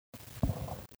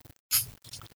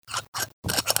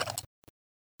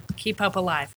Keep hope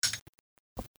alive.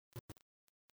 Oh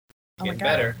my Getting God.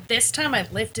 better. This time I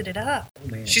lifted it up. Oh,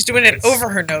 man. She's doing it over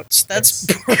her notes. That's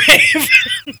brave.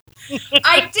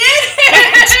 I did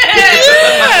it!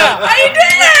 I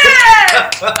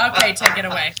did it! Okay, take it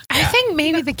away. I think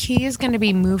maybe the key is going to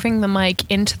be moving the mic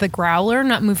into the growler,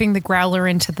 not moving the growler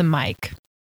into the mic.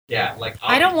 Yeah, like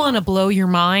I don't want to blow your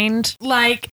mind.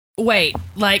 Like, wait,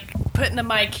 like putting the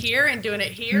mic here and doing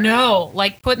it here? No,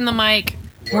 like putting the mic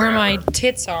where my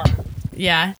tits are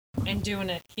Yeah. and doing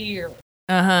it here.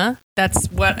 Uh-huh.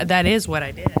 That is what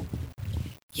I did.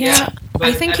 Yeah, but-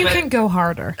 I think you but- can go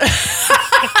harder.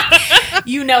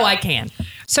 You know I can.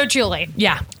 So, Julie,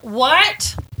 Yeah.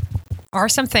 what are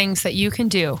some things that you can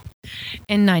do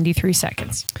in 93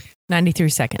 seconds? 93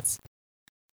 seconds.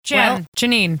 Jen,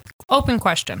 Janine, open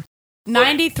question.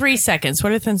 93 seconds.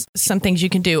 What are some things you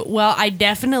can do? Well, I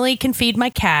definitely can feed my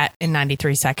cat in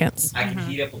 93 seconds. I can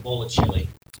heat up a bowl of chili.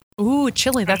 Ooh,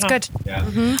 chili, that's good.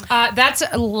 Yeah. That's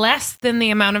less than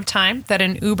the amount of time that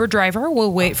an Uber driver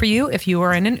will wait for you if you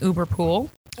are in an Uber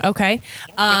pool. Okay.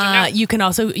 You can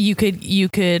also you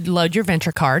could load your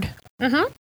venture card.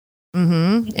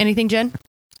 Anything, Jen?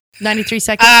 93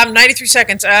 seconds. 93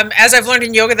 seconds. As I've learned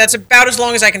in yoga, that's about as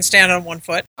long as I can stand on one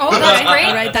foot. Oh, that's great.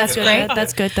 All right, that's great. good.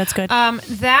 That's good. That's good.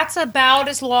 That's about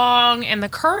as long in the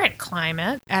current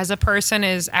climate as a person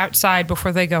is outside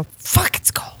before they go, fuck,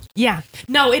 it's cold. Yeah.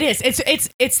 No, it is.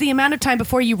 It's the amount of time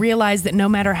before you realize that no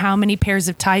matter how many pairs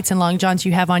of tights and long johns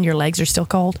you have on, your legs are still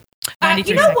cold.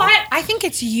 You know what? I think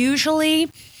it's usually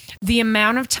the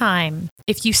amount of time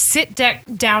if you sit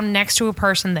down next to a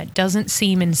person that doesn't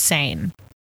seem insane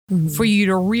for you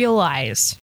to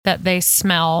realize that they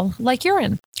smell like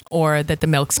urine. Or that the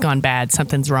milk's gone bad.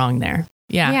 Something's wrong there.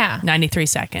 Yeah. Yeah. 93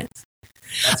 seconds.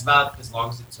 That's about as long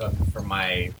as it took for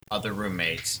my other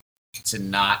roommates to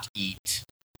not eat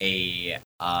a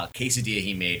quesadilla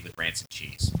he made with rancid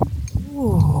cheese.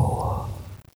 Ooh.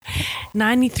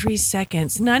 93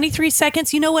 seconds. 93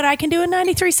 seconds. You know what I can do in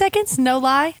 93 seconds? No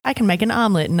lie. I can make an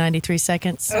omelet in 93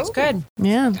 seconds. That's good.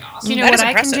 Yeah. You know That what is I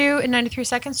impressive. can do in 93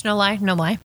 seconds? No lie. No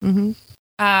lie. Mm-hmm.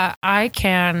 I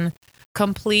can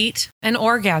complete an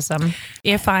orgasm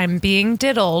if I'm being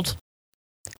diddled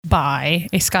by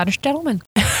a Scottish gentleman.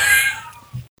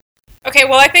 Okay,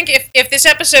 well, I think if this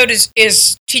episode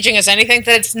is teaching us anything,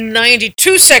 that it's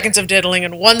 92 seconds of diddling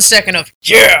and 1 second of,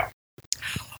 yeah.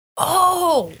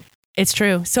 Oh, It's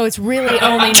true. So it's really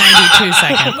only 92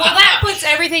 seconds. well, that puts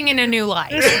everything in a new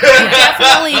light. You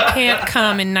definitely can't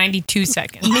come in 92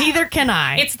 seconds. Neither can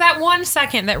I. It's that 1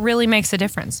 second that really makes a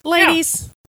difference. Ladies,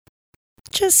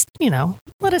 just,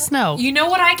 let us know. You know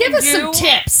what I can Give us do? some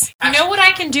tips. You know what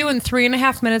I can do in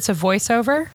 3.5 minutes of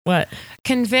voiceover? What?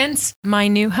 Convince my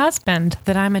new husband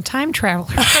that I'm a time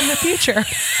traveler from the future.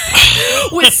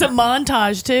 With some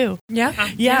montage, too. Yeah.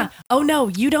 Yeah. Oh, no,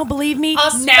 you don't believe me? Now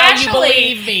you Especially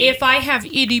believe me. if I have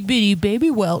itty bitty baby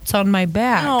welts on my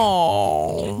back.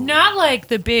 Oh. Not like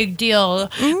the big deal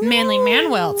manly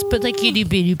man welts, but like itty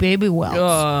bitty baby welts.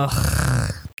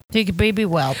 Ugh. Big baby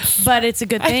welts. But it's a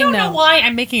good thing, I don't though. know why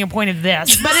I'm making a point of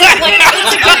this. But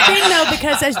it's a good thing, though,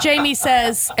 because as Jamie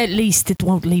says, at least it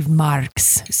won't leave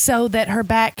marks, so that her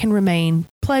back can remain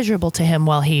pleasurable to him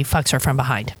while he fucks her from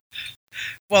behind.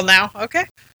 Well, now, okay.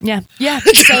 Yeah.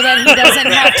 So that he doesn't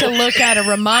have to look at a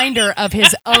reminder of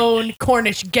his own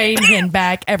Cornish game hen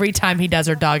back every time he does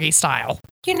her doggy style.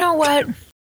 You know what?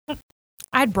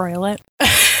 I'd broil it.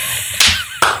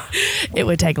 It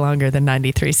would take longer than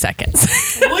 93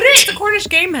 seconds. What is the Cornish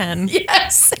game hen?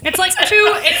 Yes. It's like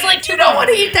two. It's like two. You don't want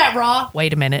to eat that raw.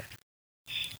 Wait a minute.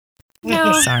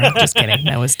 No. Sorry, just kidding.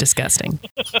 That was disgusting.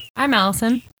 I'm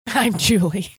Allison. I'm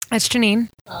Julie. That's Janine.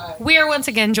 We are once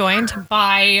again joined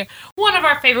by one of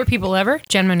our favorite people ever,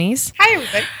 Jen Moniz. Hi,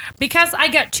 everybody. Because I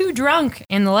got too drunk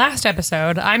in the last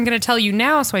episode, I'm going to tell you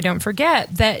now so I don't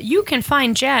forget that you can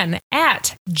find Jen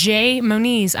at J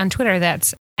Moniz on Twitter.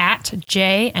 That's at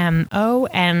JMONIZ.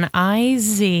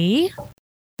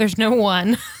 There's no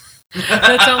one.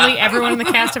 That's only everyone in the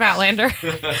cast of Outlander.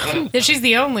 She's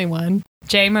the only one.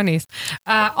 J Moniz.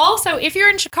 Also, if you're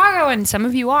in Chicago, and some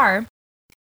of you are,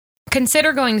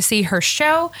 consider going to see her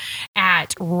show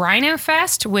at Rhino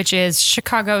Fest, which is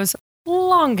Chicago's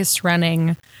longest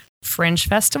running Fringe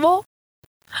Festival,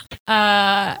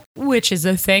 which is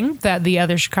a thing that the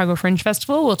other Chicago Fringe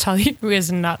Festival will tell you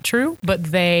is not true, but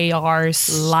they are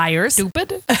Liars.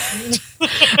 stupid.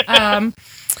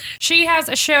 She has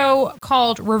a show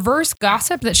called Reverse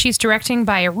Gossip that she's directing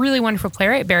by a really wonderful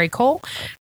playwright, Barry Cole.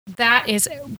 That is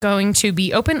going to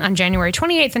be open on January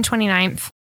 28th and 29th.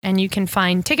 And you can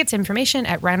find tickets information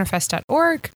at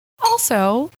rhinofest.org.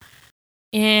 Also,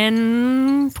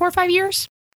 in 4 or 5 years,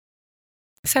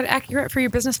 Is that accurate for your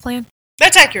business plan?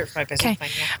 That's accurate for my business Okay. plan,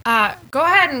 yeah. Go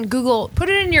ahead and put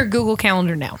it in your Google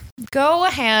Calendar now. Go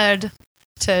ahead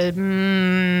to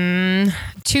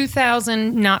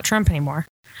 2000, not Trump anymore,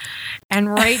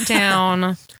 and write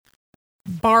down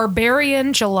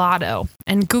Barbarian Gelato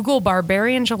and Google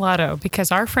Barbarian Gelato,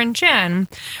 because our friend Jen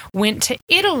went to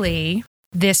Italy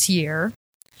this year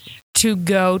to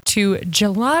go to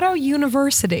Gelato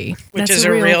University, Which That's is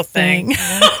a real thing.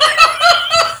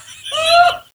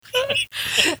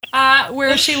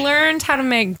 where she learned how to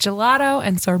make gelato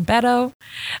and sorbetto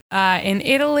in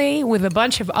Italy with a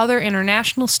bunch of other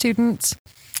international students,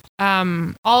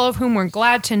 all of whom were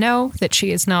glad to know that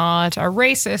she is not a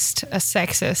racist, a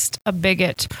sexist, a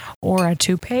bigot, or a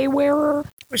toupee wearer.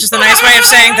 Which is the nice way of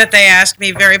saying that they asked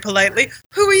me very politely,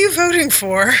 "Who are you voting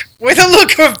for?" with a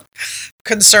look of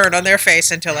concern on their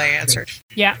face until I answered.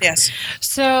 Yeah. Yes.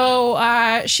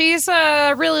 So she's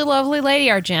a really lovely lady,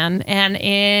 our Jen, and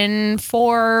in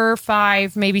 4,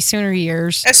 5, maybe sooner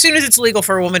years. As soon as it's legal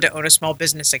for a woman to own a small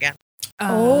business again.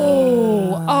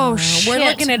 Oh, We're shit.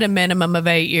 looking at a minimum of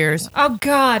 8 years. Oh,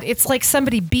 God. It's like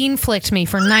somebody bean flicked me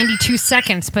for 92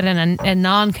 seconds, but in a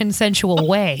non-consensual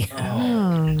way.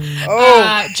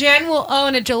 Jen will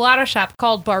own a gelato shop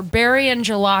called Barbarian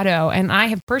Gelato, and I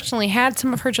have personally had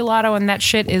some of her gelato, and that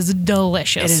shit is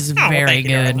delicious. It is Oh, very thank you.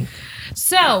 good.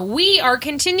 So we are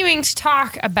continuing to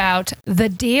talk about The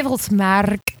Devil's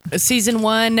Mark. Season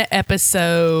 1,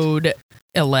 episode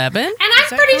 11. And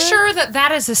I'm pretty sure that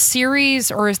that is a series,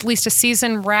 or at least a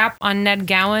season wrap on Ned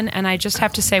Gowan, and I just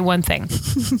have to say one thing.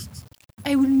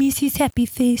 I will miss his happy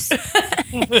face.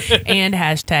 And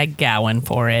hashtag Gowan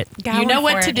for it. Gowan you know for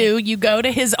what to it. do. You go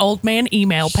to his old man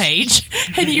email page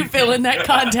and you fill in that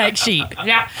contact sheet.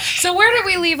 Yeah. So where did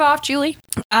we leave off, Julie?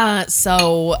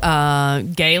 So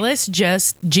Galis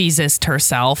just Jesused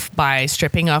herself by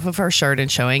stripping off of her shirt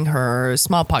and showing her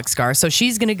smallpox scar. So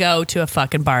she's going to go to a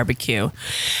fucking barbecue.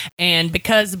 And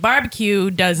because the barbecue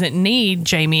doesn't need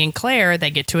Jamie and Claire, they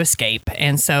get to escape.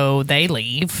 And so they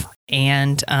leave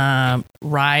and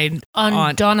ride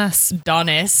on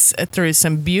Donis through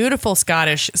some beautiful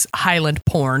Scottish Highland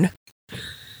porn.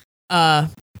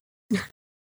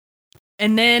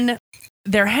 And then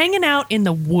they're hanging out in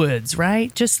the woods,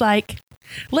 right? Just like,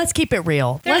 let's keep it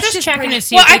real. They're Let's just checking bring- to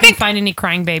see Well, if I they can think- find any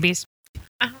crying babies.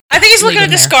 I think he's looking Leave at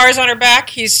the him there. scars on her back.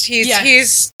 He's Yeah.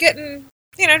 getting,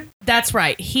 That's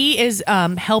right. He is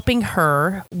helping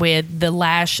her with the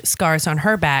lash scars on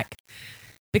her back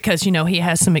because, he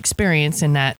has some experience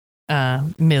in that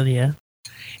milieu.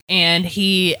 And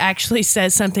he actually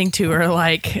says something to her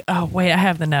like, oh, wait, I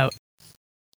have the note.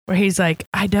 Where he's like,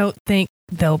 I don't think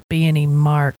there'll be any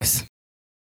marks.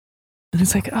 And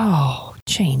it's like, oh,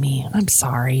 Jamie, I'm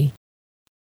sorry.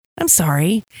 I'm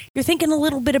sorry. You're thinking a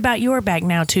little bit about your back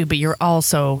now, too, but you're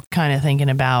also kind of thinking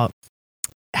about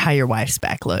how your wife's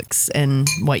back looks and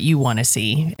what you want to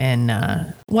see and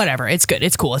whatever. It's good.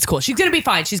 It's cool. It's cool. She's going to be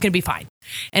fine. She's going to be fine.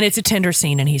 And it's a tender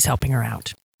scene and he's helping her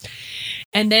out.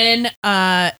 And then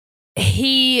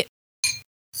he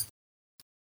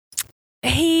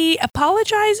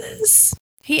apologizes.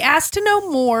 He asks to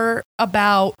know more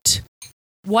about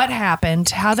what happened,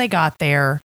 how they got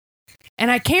there. And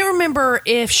I can't remember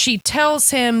if she tells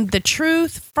him the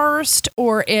truth first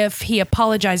or if he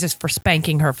apologizes for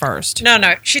spanking her first. No.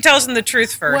 She tells him the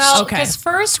truth first. Well, Okay. because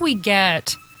first we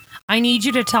get, I need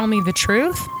you to tell me the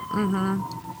truth.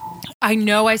 I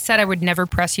know I said I would never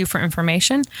press you for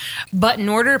information, but in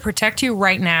order to protect you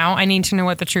right now, I need to know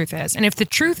what the truth is. And if the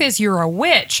truth is you're a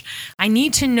witch, I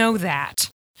need to know that.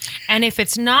 And if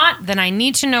it's not, then I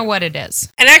need to know what it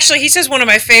is. And actually, he says one of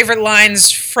my favorite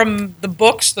lines from the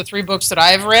books, the 3 books that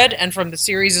I've read, and from the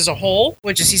series as a whole,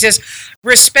 which is he says,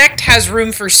 respect has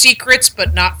room for secrets,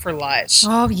 but not for lies.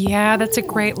 Oh, yeah, that's a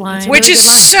great line. Which really is good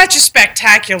line. such a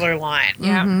spectacular line.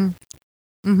 Yeah.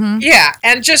 Mm-hmm. Yeah,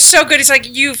 and just so good. He's like,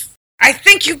 I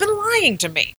think you've been lying to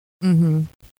me. Mm-hmm.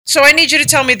 So I need you to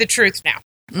tell me the truth now.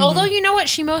 Although, you know what?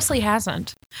 She mostly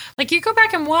hasn't. Like, you go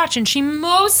back and watch, and she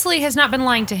mostly has not been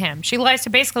lying to him. She lies to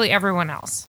basically everyone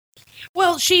else.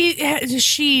 Well, she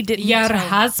didn't. Your tell-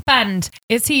 husband,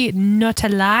 is he not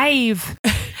alive?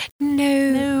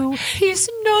 No, he's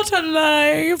not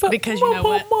alive. Because you know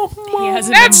what? He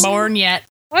hasn't That's- been born yet.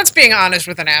 Let's being honest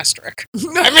with an asterisk. I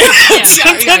mean,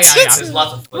 There's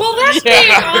lots of Well, that's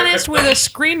being honest with a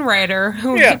screenwriter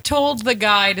who Yeah. told the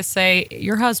guy to say,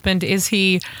 your husband, is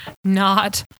he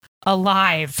not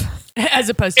alive? As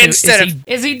opposed to Instead is of-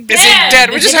 he Is he dead? Is he dead?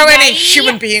 Which is how any naive?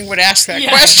 human being would ask that Yeah.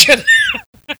 question.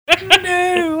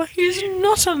 No, he's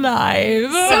not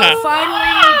alive. So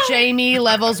finally, Jamie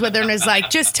levels with her and is like,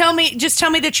 just tell me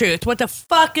the truth. What the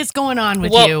fuck is going on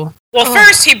with you? Well,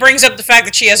 first he brings up the fact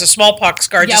that she has a smallpox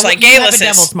scar, just like you have a Galus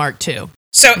devil's is. mark too.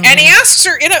 So, and he asks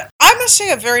her in I must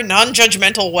say, a very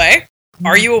non-judgmental way,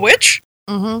 "Are you a witch?"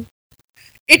 Mm-hmm.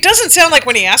 It doesn't sound like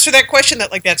when he asks her that question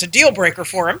that like that's a deal breaker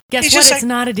for him. Guess He's what? just It's like,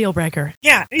 not a deal breaker.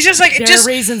 yeah, he's just like, There just are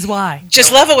reasons why.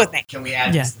 level with me. Can we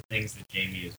add Yeah. just the things that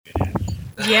Jamie is good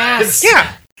at? Yes.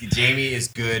 Yeah. Jamie is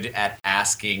good at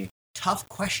asking tough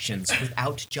questions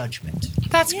without judgment.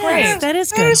 That's Yes, great. that is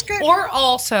That good. is good. Or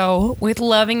also with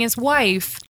loving his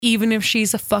wife, even if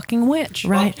she's a fucking witch.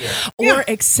 Right. Yeah. Or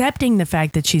accepting the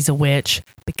fact that she's a witch,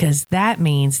 because that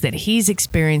means that he's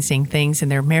experiencing things in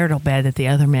their marital bed that the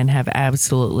other men have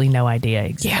absolutely no idea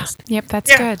exist. Yep, that's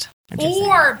Yeah. good. I'm just saying.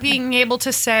 Or being able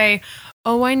to say,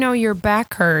 "Oh, I know your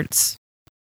back hurts.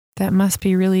 That must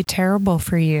be really terrible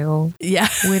for you," Yeah.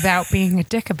 without being a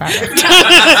dick about it.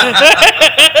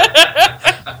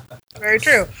 Very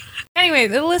true. Anyway,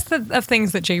 the list of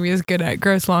things that Jamie is good at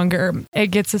grows longer. It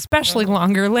gets especially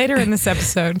longer later in this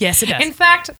episode. Yes, it does. In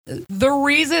fact, the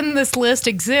reason this list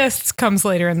exists comes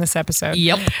later in this episode.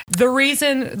 Yep. The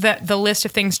reason that the list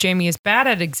of things Jamie is bad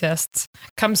at exists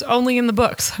comes only in the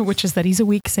books, which is that he's a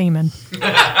weak seaman.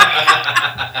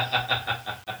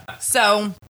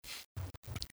 So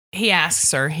he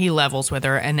asks her, he levels with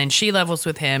her, and then she levels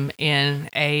with him in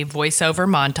a voiceover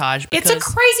montage. It's a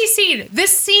because- crazy scene.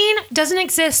 This scene doesn't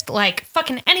exist like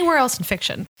fucking anywhere else in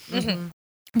fiction.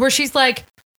 Where she's like,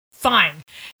 "Fine,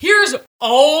 here's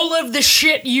all of the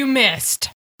shit you missed.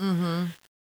 Mhm.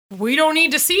 We don't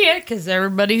need to see it because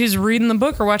everybody who's reading the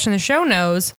book or watching the show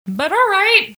knows. But all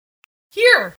right,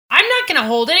 here, I'm not going to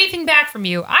hold anything back from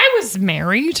you. I was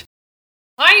married.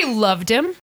 I loved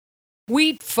him.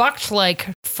 We fucked like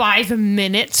 5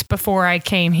 minutes before I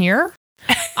came here.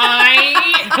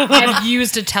 I have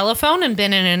used a telephone and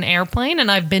been in an airplane, and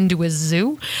I've been to a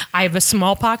zoo. I have a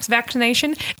smallpox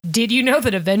vaccination. Did you know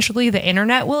that eventually the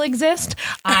internet will exist?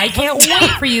 I can't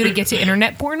wait for you to get to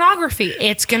internet pornography.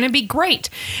 It's going to be great.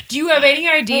 Do you have any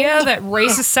idea that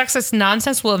racist, sexist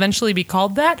nonsense will eventually be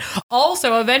called that?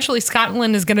 Also, eventually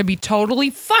Scotland is going to be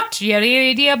totally fucked. Do you have any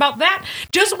idea about that?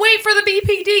 Just wait for the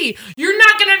BPD. You're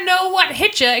not going to know what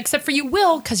hit you, except for you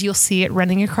will, because you'll see it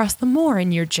running across the moor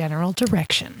in your general direction.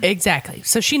 Exactly.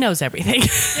 So she knows everything.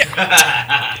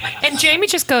 And Jamie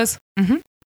just goes,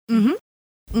 Mm-hmm.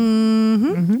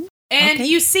 mm-hmm. And Okay.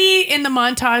 you see in the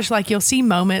montage, like you'll see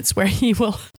moments where he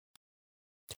will,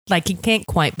 like he can't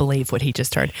quite believe what he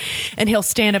just heard. And he'll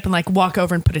stand up and like walk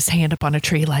over and put his hand up on a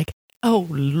tree like, "Oh,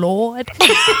 Lord."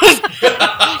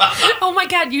 Oh my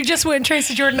God, you just went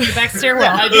Tracy Jordan to the back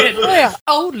stairwell. I did.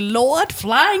 "Oh, Lord,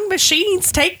 flying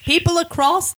machines take people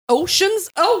across oceans.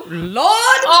 Oh, Lord."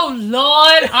 Oh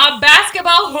Lord, our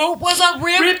basketball hoop was a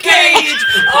rib cage.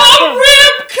 A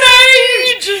rib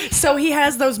cage. So he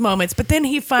has those moments, but then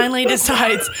he finally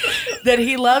decides that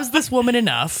he loves this woman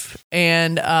enough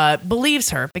and believes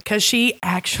her because she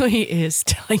actually is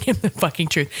telling him the fucking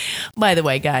truth. By the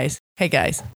way, guys, hey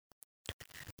guys,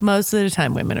 most of the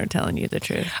time women are telling you the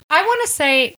truth. I want to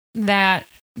say that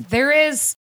there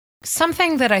is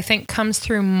something that I think comes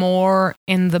through more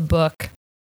in the book,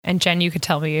 and Jen, you could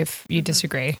tell me if you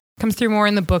disagree, comes through more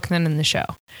in the book than in the show,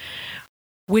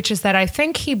 which is that I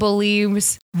think he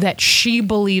believes that she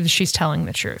believes she's telling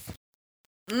the truth.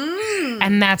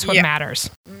 And that's what Yeah.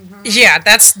 matters. Yeah,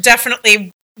 that's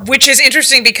definitely, which is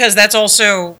interesting because that's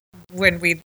also when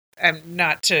we,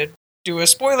 not to do a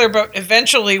spoiler, but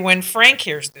eventually when Frank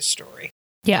hears this story,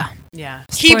 Yeah. Yeah.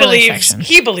 he Spoiler believes section. that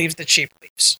she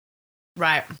believes.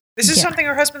 Right. This is Yeah. something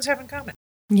our husbands have in common.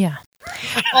 Yeah.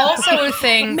 Also a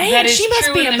thing Man, that is she must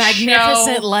true be in a the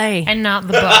magnificent show lay. and not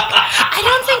the book. I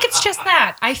don't think it's just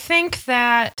that. I think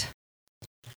that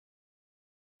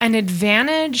an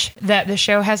advantage that the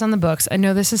show has on the books, I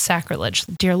know this is sacrilege,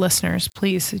 dear listeners,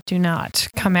 please do not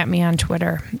come at me on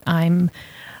Twitter. I'm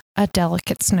a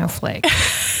delicate snowflake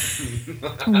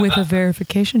with a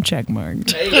verification check mark.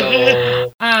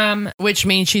 Which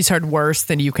means she's heard worse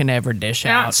than you can ever dish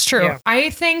out. That's true. Yeah. I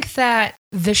think that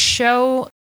the show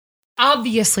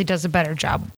obviously does a better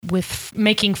job with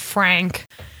making Frank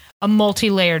a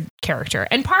multi-layered character.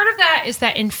 And part of that is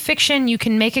that in fiction, you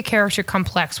can make a character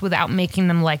complex without making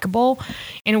them likable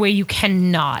in a way you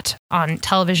cannot on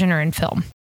television or in film.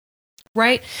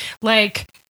 Right? Like,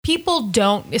 people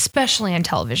don't, especially on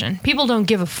television, people don't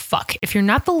give a fuck. If you're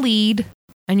not the lead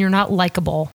and you're not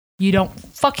likable, you don't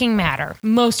fucking matter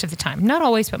most of the time. Not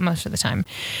always, but most of the time.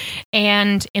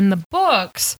 And in the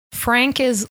books, Frank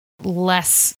is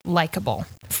less likable.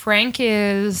 Frank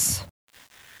is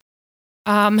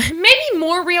Maybe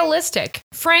more realistic.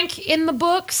 Frank in the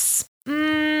books,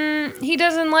 he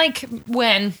doesn't like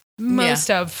when most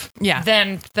of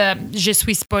than the Je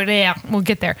suis spoilée. We'll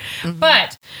get there.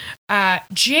 But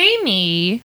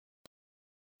Jamie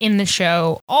in the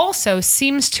show also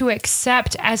seems to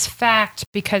accept as fact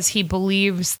because he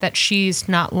believes that she's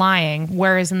not lying.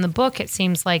 Whereas in the book, it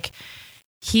seems like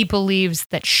he believes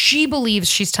that she believes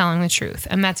she's telling the truth.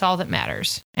 And that's all that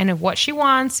matters. And if what she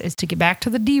wants is to get back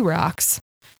to the D-Rocks,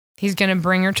 he's going to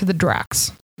bring her to the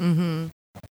Drox. Mm-hmm.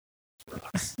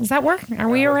 Does that work? Are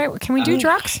we all right? Can we do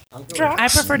Drox? I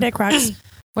prefer Dick Rocks.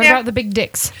 What about the big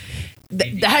dicks?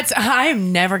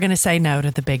 I'm never going to say no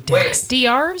to the big dicks.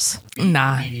 DRs?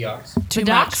 Nah. BDRs. Too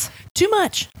The much. docs? Too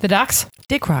much. The ducks?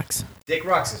 Dick Rocks. Dick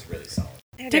Rocks is really solid.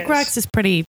 Dick Rocks is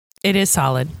pretty. It is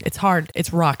solid. It's hard.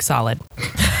 It's rock solid.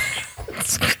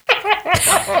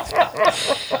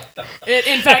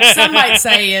 In fact, some might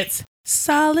say it's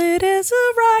solid as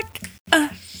a rock.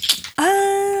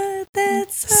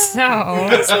 That's So,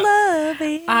 love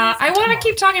is. I want to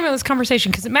keep talking about this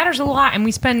conversation because it matters a lot and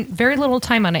we spend very little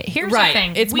time on it. Here's Right. the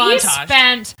thing. It's we montage.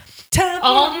 spent Time for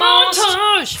almost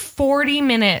montage. 40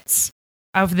 minutes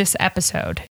of this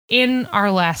episode in our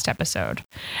last episode.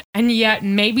 And yet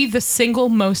maybe the single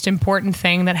most important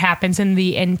thing that happens in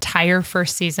the entire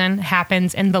first season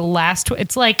happens in the last.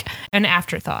 It's like an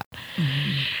afterthought.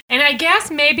 And I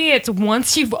guess maybe it's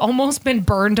once you've almost been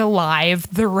burned alive,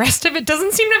 the rest of it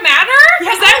doesn't seem to matter. Is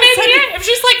that maybe it? If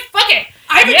she's like, fuck it.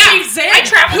 I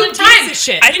traveled in time.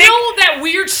 Shit. You know that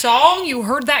weird song you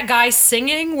heard that guy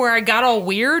singing where I got all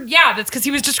weird? Yeah, that's because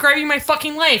he was describing my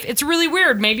fucking life. It's really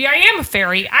weird. Maybe I am a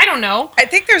fairy. I don't know. I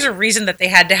think there's a reason that they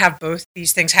had to have both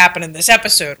these things happen in this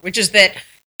episode, which is that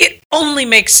it only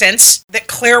makes sense that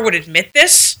Claire would admit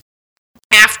this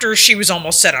after she was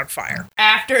almost set on fire.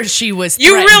 After she was. You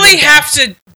threatened really to death.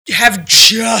 have to have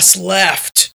just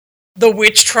left the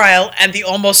witch trial and the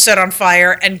almost set on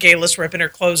fire and Galus ripping her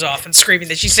clothes off and screaming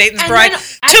that she's Satan's And bride then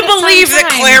at to the believe same that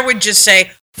time- Claire would just say,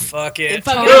 fuck it.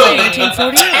 Fuck Totally. it.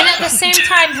 1940. And at the same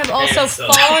time have also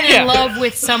fallen in love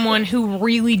with someone who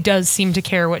really does seem to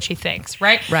care what she thinks,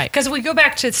 right? Right. Because we go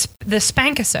back to the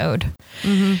Spankisode.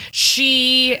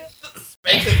 She...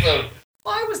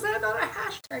 Why was that not a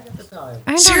hashtag at the time?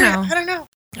 I don't know. I don't know.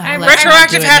 Do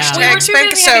Retroactive it now. hashtag. We were too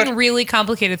busy Spankisode. having really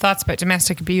complicated thoughts about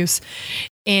domestic abuse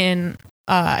in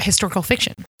historical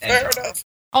fiction. Fair enough.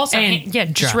 Also, And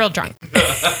just drunk. real drunk.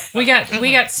 we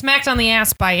got smacked on the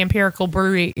ass by Empirical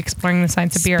Brewery exploring the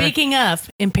science of beer. Speaking of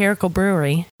Empirical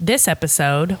Brewery, this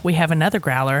episode we have another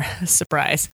growler.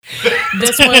 Surprise.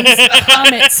 This one's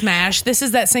Comet Smash. This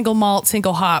is that single malt,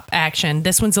 single hop action.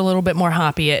 This one's a little bit more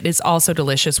hoppy. It is also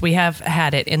delicious. We have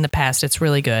had it in the past. It's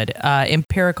really good.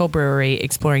 Empirical Brewery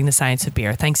exploring the science of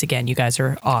beer. Thanks again. You guys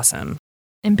are awesome.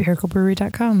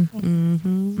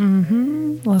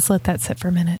 Empiricalbrewery.com. Let's let that sit for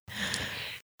a minute.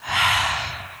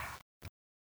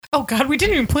 Oh God, we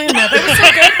didn't even plan that. That was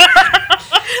so good.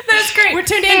 That's great. We're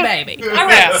tuned in, baby. All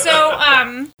right, so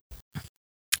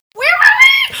where were we?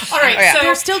 All right, Oh, yeah.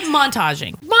 They're so still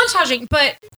montaging.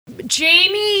 but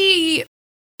Jamie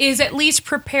is at least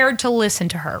prepared to listen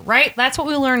to her, right? That's what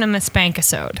we learned in the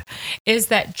Spankisode, is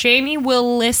that Jamie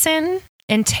will listen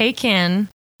and take in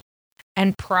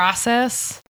and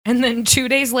process, and then 2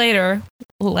 days later,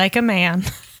 like a man,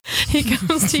 he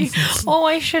goes to you, oh,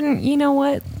 I shouldn't, you know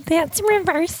what? That's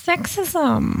reverse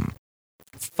sexism.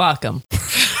 Fuck them.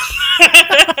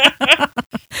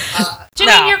 Janine,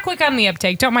 No. you're quick on the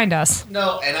uptake. Don't mind us.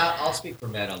 No, and I'll speak for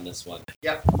Matt on this one.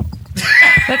 Yep.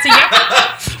 That's a yep.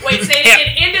 Wait, say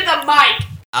it into the mic.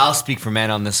 I'll speak for Matt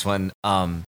on this one.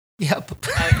 Yep.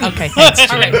 Okay,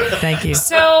 thanks. All right. Thank you.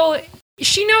 So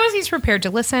she knows he's prepared to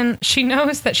listen. She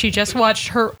knows that she just watched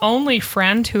her only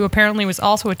friend, who apparently was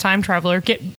also a time traveler,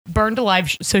 get burned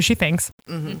alive, so she thinks.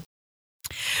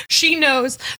 She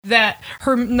knows that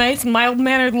her nice,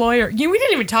 mild-mannered lawyer, we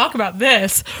didn't even talk about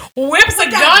this, whips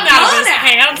a gun out of his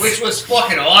pants. Which was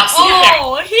fucking awesome.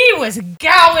 Oh, he was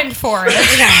going for it.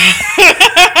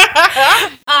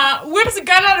 Whips a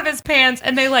gun out of his pants,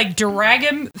 and they like drag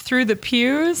him through the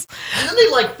pews. And then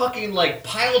they fucking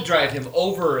pile drive him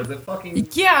over the fucking.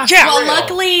 Yeah. Yeah. Well, Real.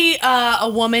 luckily, a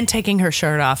woman taking her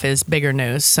shirt off is bigger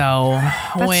news. So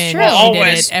when true. she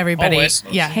Always. did it, everybody, Always.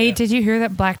 yeah. Hey, did you hear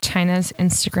that Black China's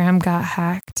Instagram got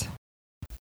hacked?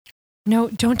 No,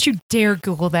 don't you dare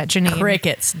Google that, Janine.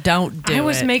 Crickets, don't do it. I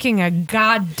was making a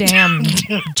goddamn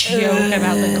joke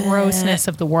about the grossness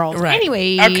of the world. Right.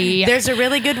 Anyway, Okay. There's a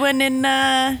really good one in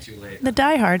Too late. the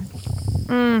Die Hard.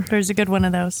 There's a good one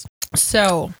of those.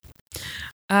 so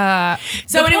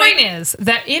So the point is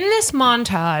that in this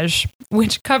montage,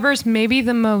 which covers maybe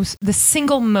the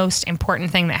single most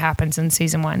important thing that happens in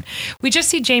season 1, we just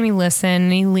see Jamie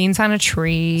listen. He leans on a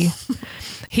tree.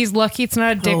 He's lucky it's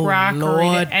not a dick rock,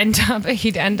 Lord. or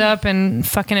he'd end up in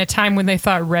fucking a time when they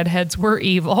thought redheads were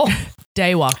evil.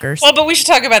 Daywalkers. Well, but we should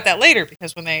talk about that later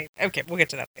because we'll get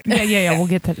to that later. Yeah. We'll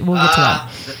get to that.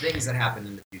 The things that happen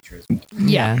in the future as well.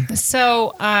 Yeah.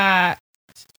 So, I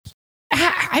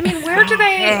mean, where do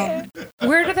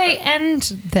they end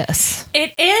this?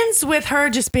 It ends with her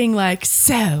just being like,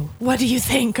 "So, what do you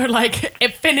think?" Or like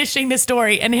finishing the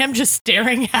story and him just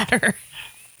staring at her.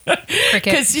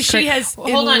 Because she has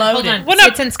Hold on. loaded. Well, no.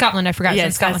 It's in Scotland. I forgot. Yeah,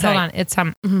 It's in Scotland. that's Hold right.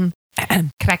 on. It's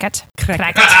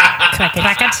Cracket.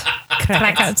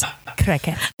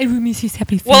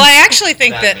 Well, I actually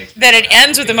think That that it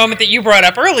ends with the moment that you brought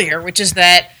up earlier, which is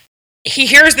that he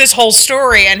hears this whole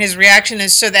story and his reaction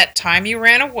is, so that time you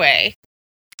ran away,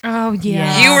 Oh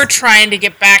yeah. you were trying to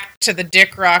get back to the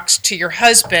Dick Rocks to your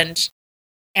husband,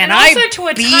 and I also to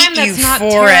a beat time you that's not for it.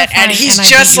 terrifying, And he's I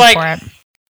just beat you for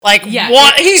like,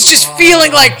 it. he's just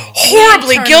feeling like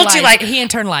horribly guilty. Like, he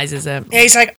internalizes it.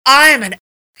 he's like, I'm an asshole.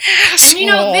 And you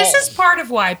know, this is part of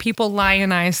why people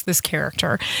lionize this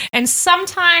character. And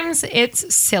sometimes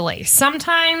it's silly.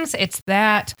 Sometimes it's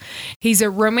that he's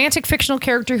a romantic fictional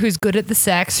character who's good at the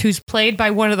sex, who's played by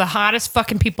one of the hottest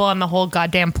fucking people on the whole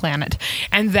goddamn planet.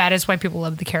 And that is why people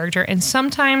love the character. And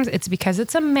sometimes it's because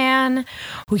it's a man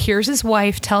who hears his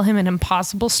wife tell him an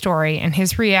impossible story, and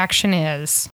his reaction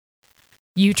is,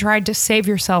 "You tried to save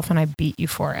yourself and I beat you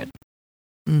for it."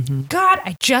 Mm-hmm. God,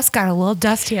 I just got a little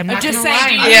dusty. I'm not just gonna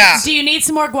saying. lie. Yeah. Do you need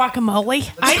some more guacamole?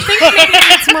 I think maybe I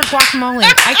need some more guacamole.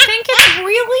 I think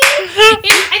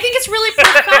it's really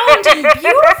profound and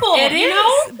beautiful. It you is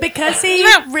know? because he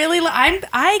really.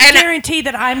 I guarantee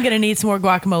that I'm going to need some more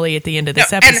guacamole at the end of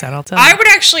this And episode. I'll tell you. I would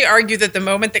actually argue that the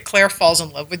moment that Claire falls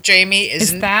in love with Jamie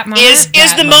is that moment? is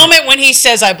That the moment when he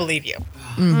says, "I believe you."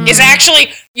 Is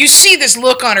actually, you see this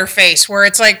look on her face where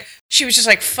it's like she was just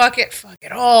like, fuck it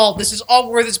all, this is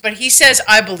all worth it. But he says,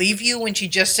 "I believe you," when she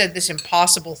just said this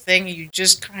impossible thing, and you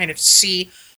just kind of see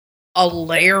a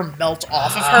layer melt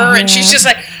off of her, and she's just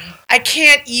like, I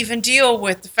can't even deal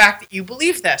with the fact that you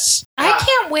believe this. I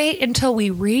can't wait until we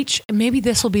reach, maybe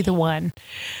this will be the one.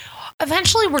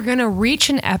 Eventually, we're going to reach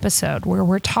an episode where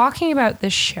we're talking about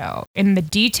this show in the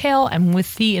detail and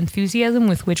with the enthusiasm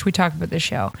with which we talk about this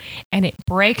show. And it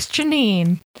breaks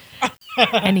Janine.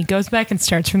 And he goes back and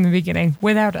starts from the beginning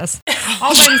without us.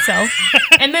 All by himself.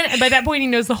 And then by that point, he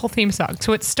knows the whole theme song.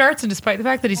 So it starts, and despite the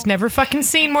fact that he's never fucking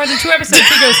seen more than 2 episodes,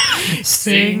 he goes,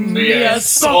 "Sing me a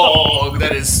song."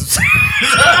 That is.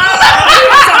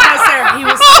 He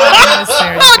was almost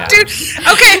there. Oh, dude.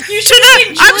 Okay,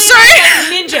 I'm sorry.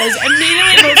 Ninjas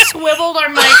immediately swiveled our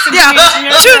mics. And Yeah,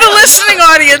 to the listening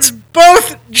audience,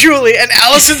 both Julie and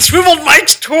Allison swiveled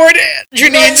mics toward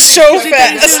Janine so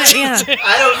fast.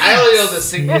 I only know the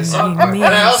sing me a song part,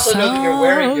 but I also know that you're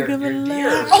wearing your deer.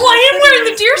 Oh, I am wearing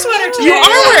the deer sweater today. You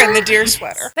are wearing the deer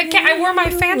sweater. I wore my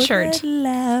fan shirt.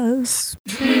 I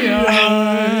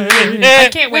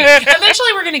can't wait. Eventually,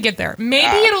 we're going to get there.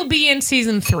 Maybe it'll be in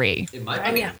season 3. It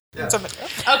might be.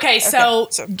 Okay, so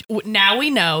so- now we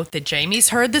know that Jamie's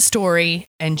heard the story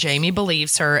and Jamie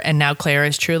believes her, and now Claire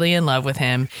is truly in love with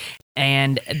him.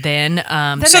 And then, So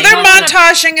they're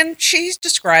montaging, and she's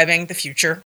describing the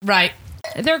future. right.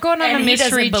 They're going on And a he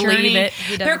doesn't mystery believe journey. it. He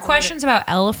doesn't There are believe questions about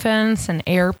elephants and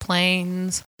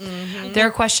airplanes. There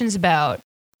are questions about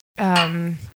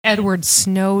Edward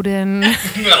Snowden.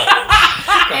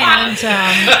 And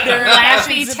There are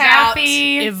Laffy questions about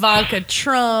Taffy. Ivanka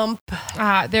Trump.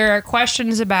 There are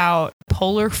questions about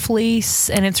polar fleece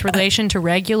and its relation to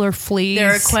regular fleece.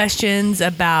 There are questions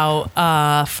about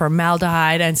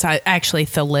formaldehyde and actually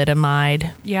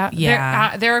thalidomide.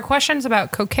 Yeah. There are questions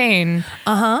about cocaine.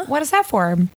 Uh-huh. What is that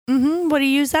for? Mm-hmm. What do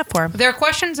you use that for? There are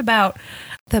questions about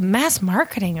the mass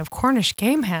marketing of Cornish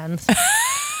game hens.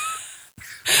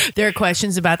 There are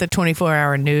questions about the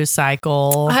 24-hour news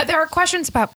cycle. There are questions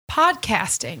about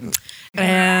podcasting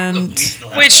And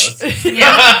Which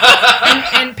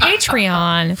and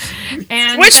Patreon,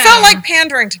 and which felt like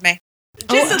pandering to me.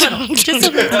 just a little. Just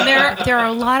a little. there are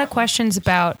a lot of questions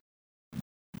about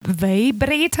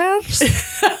vibrators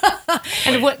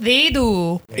and what they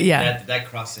do. Yeah. Did that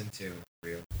cross into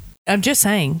real? I'm just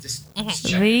saying. Just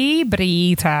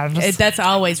Vibrators. That's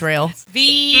always real.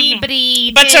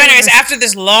 Vibrators. But so, anyways, after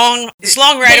this long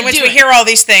ride in which do we it. hear all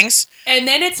these things, And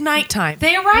then it's nighttime.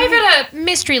 They arrive at a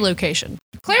mystery location.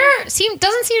 Claire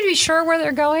doesn't seem to be sure where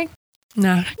they're going.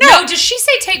 No. No, does she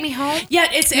say take me home? Yeah,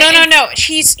 it's no.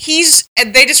 He's.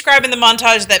 They describe in the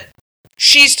montage that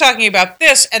she's talking about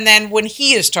this, and then when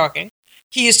he is talking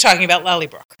about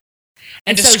Lallybrook.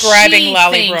 And so describing she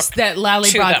Lallybrook thinks that to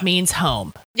Lallybrook them. means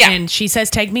home. Yeah. And she says,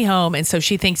 take me home. And so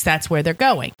she thinks that's where they're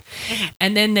going.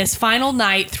 And then this final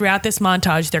night throughout this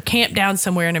montage, they're camped down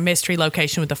somewhere in a mystery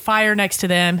location with a fire next to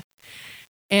them.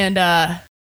 And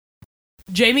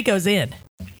Jamie goes in.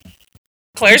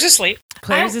 Claire's asleep.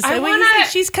 Claire's I asleep.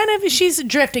 wanna- She's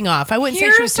drifting off. I wouldn't say she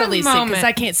was Here's a totally asleep because moment.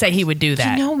 I can't say he would do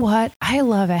that. You know what? I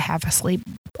love a half asleep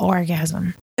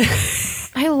orgasm.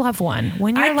 I love one.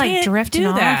 When you're like can't drifting do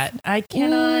off. that. I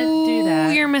cannot do Ooh,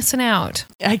 that. You're missing out.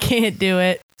 I can't do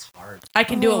it. It's hard. I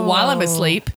can do it while I'm Oh.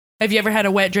 asleep. Have you ever had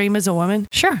a wet dream as a woman?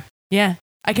 Sure. Yeah.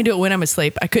 I can do it when I'm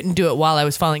asleep. I couldn't do it while I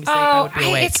was falling asleep. I would be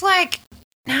awake.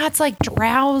 it's like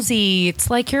drowsy. It's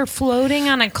like you're floating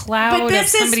on a cloud of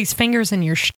this is- somebody's fingers in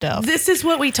your stuff. This is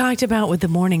what we talked about with the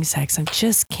morning sex. I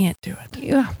just can't do it.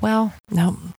 Yeah, well,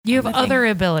 No. you have Not my thing. other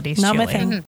abilities. Not my Julie.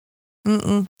 thing.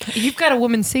 Mm-mm. You've got a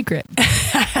woman's secret. I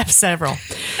have several.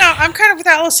 No, I'm kind of with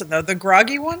Allison though. The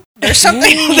groggy one. There's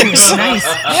something. Nice.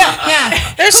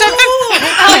 Yeah. There's something.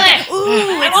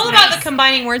 I'm all about the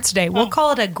combining words today. We'll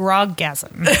call it a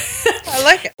groggasm. I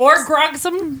like it. Or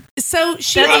grogsome. So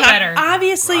she That's better.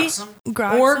 obviously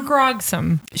Or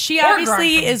grogsome. she or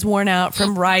obviously Grogsome. is worn out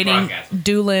from riding Grogasm.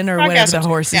 Doolin or whatever the Grogasm,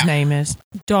 horse's yeah. name is.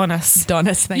 Donis.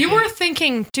 Donis. thank You were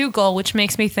thinking Dougal, which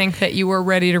makes me think that you were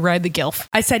ready to ride the Gilf.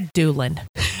 I said Doolin.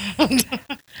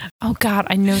 Oh, God,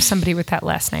 I know somebody with that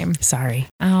last name. Sorry.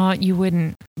 Oh, you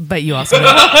wouldn't. But you also know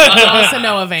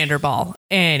a Vanderball.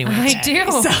 Anyway. I do.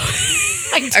 So,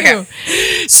 I do.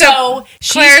 Okay. so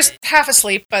she's Claire's half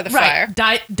asleep by the fire.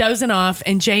 dozing off,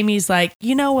 and Jamie's like,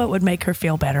 you know what would make her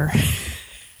feel better?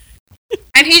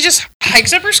 And he just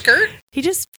hikes up her skirt. He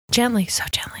just Gently, so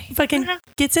gently. fucking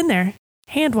gets in there,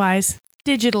 hand-wise,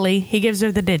 digitally. He gives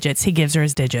her the digits. He gives her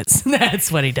his digits.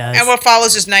 That's what he does. And what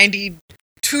follows is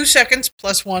 92 seconds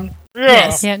plus one.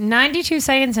 Yes. Yeah, 92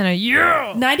 seconds and a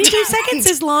yeah. 92 seconds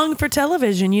is long for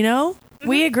television, you know?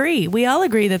 We agree. We all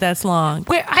agree that that's long.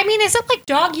 Wait, I mean, is it like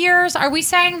dog years? Are we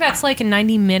saying that's like a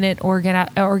 90-minute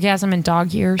orgasm in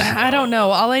dog years? I don't know.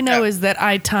 All I know is that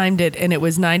I timed it and it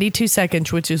was 92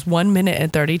 seconds, which is 1 minute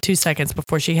and 32 seconds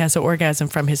before she has an orgasm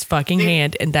from his fucking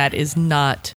hand, and that is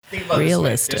not Think about it this way.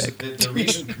 realistic. The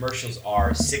reason commercials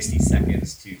are 60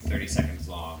 seconds to 30 seconds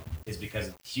long is because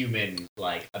of human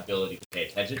ability to pay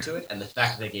attention to it, and the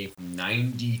fact that they gave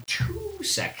 92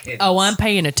 seconds. Oh, I'm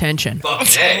paying attention. Fuck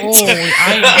hey. Oh,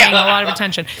 I'm paying a lot of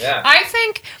attention. Yeah. I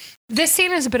think this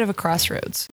scene is a bit of a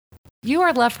crossroads. You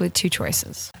are left with two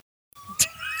choices.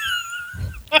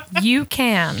 You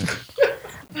can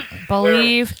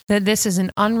believe that this is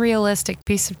an unrealistic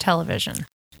piece of television,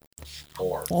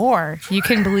 or you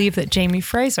can believe that Jamie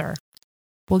Fraser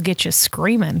will get you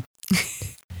screaming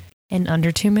in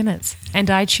under 2 minutes. And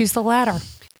I choose the latter.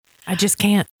 I just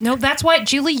can't. No, that's why,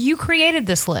 Julie, you created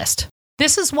this list.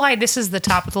 This is why this is the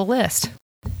top of the list.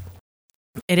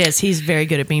 It is. He's very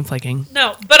good at beam flicking.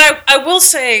 No, but I will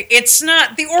say it's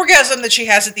not the orgasm that she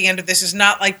has at the end of this is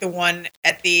not like the one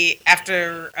at the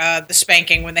after the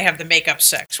spanking when they have the makeup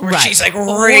sex where Right. she's like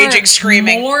raging,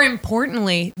 screaming. More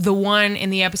importantly, the one in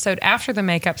the episode after the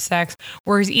makeup sex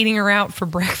where he's eating her out for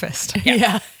breakfast.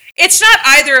 Yeah. It's not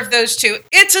either of those two.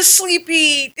 It's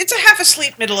a half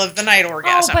asleep middle of the night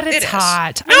orgasm. Oh, but it's It is.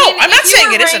 hot. No, I'm not if you saying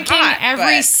were it isn't ranking hot.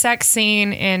 Every but- sex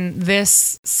scene in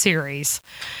this series,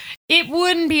 it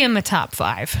wouldn't be in the top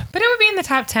 5, but it would be in the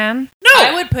top 10. No,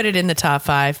 I would put it in the top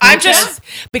 5. I'm just-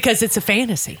 because it's a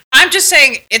fantasy. I'm just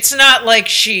saying it's not like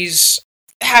she's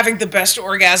having the best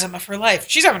orgasm of her life.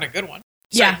 She's having a good one.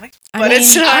 Yeah. Certainly. I But mean,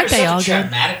 it's not. aren't they all good?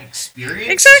 Traumatic experience.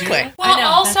 Exactly. too. Well, I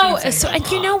know, that's what I'm also, saying. so, and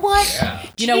you know what? Yeah.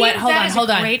 You know what? Gee, Hold that on, is a hold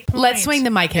on. great point. Let's swing the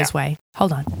mic his way.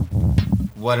 Hold on.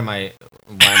 Why am I?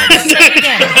 Say it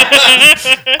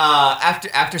again.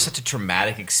 After such a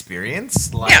traumatic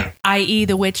experience, Yeah. I.e.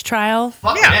 the witch trial.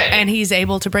 fuck Yeah. hey. And he's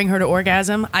able to bring her to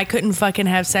orgasm. I couldn't fucking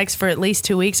have sex for at least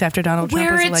 2 weeks after Donald Trump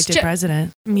Where was it's elected ju-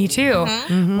 president. Me too.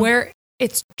 Mhm. Where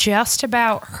it's just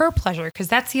about her pleasure, because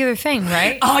that's the other thing,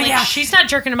 right? Oh, Like, yeah. she's not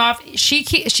jerking him off. She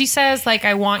says like,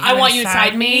 "I want you. I want you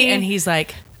inside me. And he, he's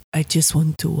like, I just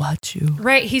want to watch you.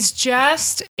 right. It's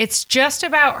just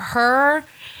about her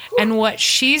and what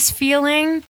she's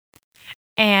feeling,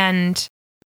 and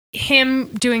him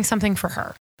doing something for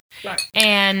her. Right.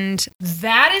 And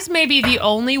that is maybe the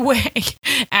only way,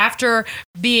 after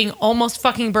being almost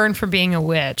fucking burned for being a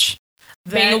witch,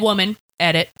 Being a woman.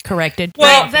 Edit. Corrected.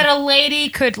 Well- that a lady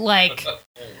could like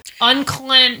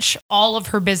unclench all of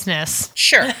her business.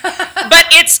 Sure. But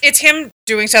it's him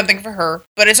doing something for her,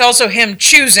 but it's also him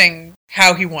choosing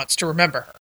how he wants to remember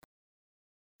her.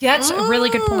 Yeah, that's a really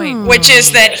good point. which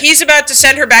is that he's about to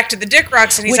send her back to the Dick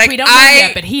Rocks, and he's Which like, we don't know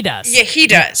yet, but he does. Yeah, he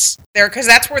does. Because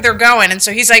that's where they're going. And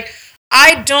so he's like,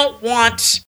 I don't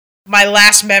want my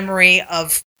last memory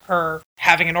of her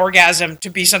having an orgasm to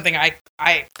be something I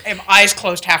am eyes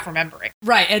closed half remembering.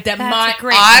 Right. At that That's a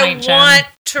great I point, Jen. want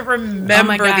to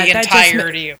remember God, the that just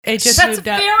entirety of It just That's moved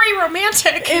up. very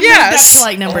romantic. It Yes. moved up to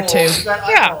like number 2.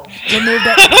 Yeah. It moved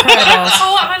up to cry balls.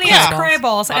 Oh, honey, Yeah. it's cry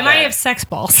balls, and I bad. have sex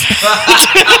balls.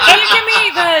 Can you give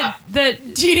me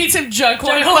the Do you need some junk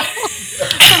oil?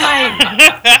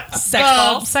 my Sex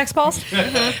balls. sex balls?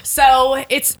 So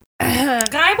it's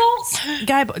Guy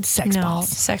balls? sex No, balls.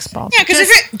 sex balls. Yeah, because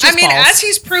Just balls. as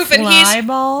he's proven, Fly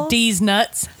balls. D's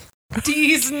nuts.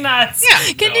 D's nuts.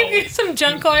 Yeah. Can you give some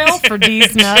junk oil for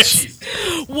D's nuts?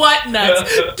 What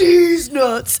nuts? D's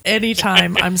nuts.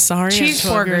 Anytime. I'm sorry. I'm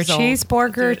 12 years old.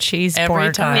 Cheeseburger.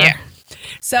 Every time. Yeah.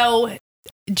 So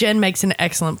Jen makes an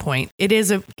excellent point. It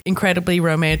is an incredibly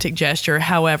romantic gesture.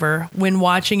 However, when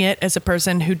watching it as a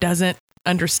person who doesn't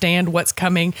understand what's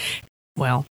coming,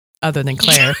 well, other than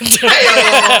Claire,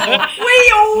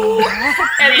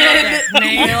 and then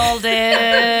Nailed it.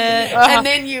 and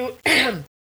then you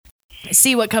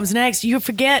see what comes next. You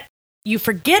forget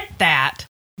that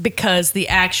because the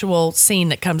actual scene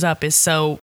that comes up is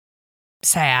so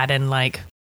sad, and like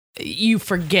you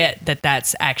forget that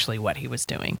that's actually what he was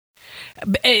doing.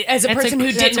 As a That's person who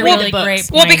that's didn't a read really the books,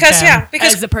 great Well, point, Jen.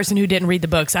 because as a person who didn't read the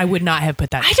books, I would not have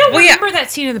put that. I don't Well, yeah. remember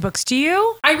that scene in the books. Do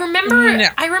you? I remember. No.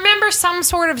 I remember some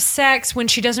sort of sex when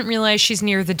she doesn't realize she's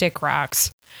near the Dick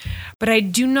Rocks, but I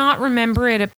do not remember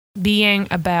it being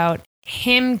about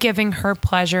him giving her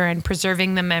pleasure and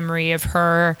preserving the memory of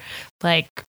her, like,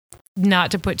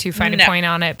 not to put too fine a No. point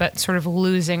on it, but sort of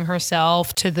losing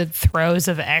herself to the throes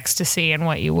of ecstasy and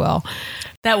what you will.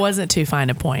 That wasn't too fine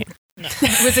a point.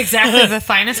 It was exactly the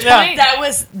finest No. point. That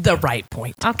was the right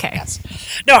point. Okay.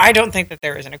 no, I don't think that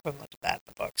there is an equivalent to that in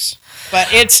the books. But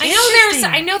it's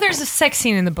I know there's a sex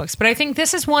scene in the books, but I think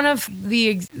this is one of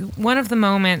the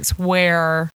moments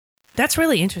where That's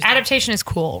really interesting. adaptation is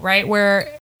cool, right?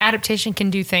 Where adaptation can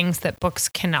do things that books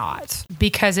cannot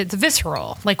because it's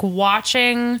visceral. Like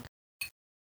watching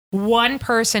one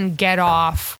person get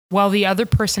off while the other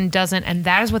person doesn't, and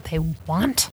that is what they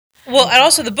want. Well, and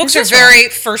also the books are Is this very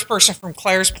first person from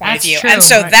Claire's point That's of view. true, And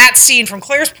so right. that scene from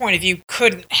Claire's point of view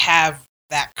couldn't have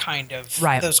that kind of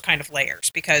Right. those kind of layers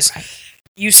because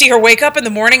you see her wake up in the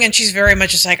morning and she's very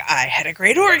much just like, I had a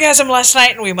great orgasm last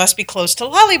night and we must be close to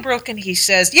Lollybrook. And he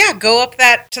says, yeah, go up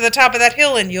to the top of that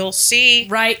hill and you'll see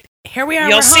Right. Here we are.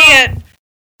 you'll we're see home. it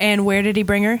And where did he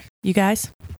bring her, you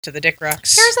guys? to the Dick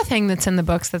Rocks. Here's a thing that's in the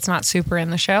books that's not super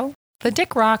in the show. The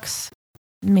Dick Rocks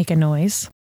make a noise.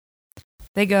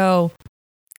 They go.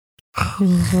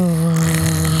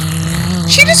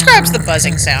 She describes the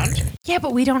buzzing sound. Yeah,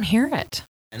 but we don't hear it.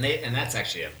 And that's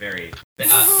actually a very a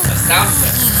sound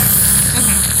effect.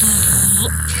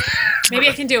 Maybe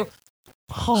I can do.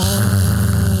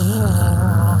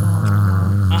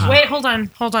 Wait, hold on.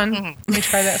 Let me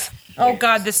try this. Oh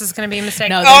God, this is going to be a mistake.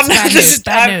 No, Oh, that's no, bad this news. is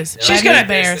Bad bad. news. She's Bad gonna- news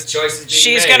bears. The choice is being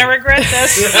She's made. going to regret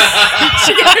this.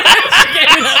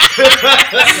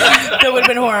 That would have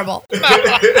been horrible.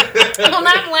 Well,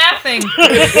 I'm laughing.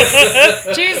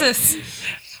 Jesus.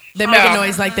 They make Oh. a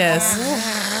noise like this.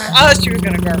 Oh, she was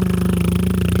going to go.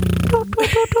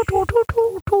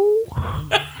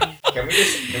 Can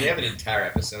we have an entire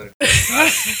episode of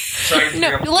trying to No,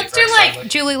 figure out what let's the do correct sound like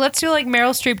Julie. Let's do like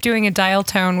Meryl Streep doing a dial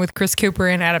tone with Chris Cooper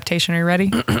in adaptation. Are you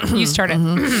ready? You start it.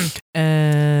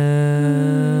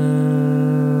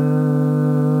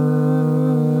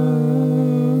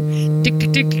 Tick,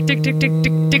 tick, tick, tick, tick, tick,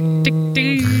 tick, tick, tick,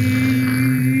 tick.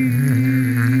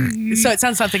 So it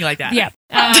sounds something like that. Yeah.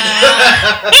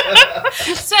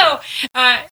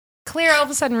 Claire all of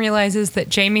a sudden realizes that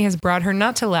Jamie has brought her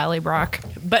not to Lallybroch.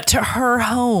 But to her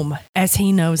home as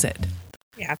he knows it.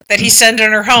 Yeah, that he's sending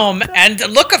her home, and the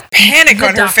look of panic The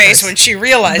on her face doctors. when she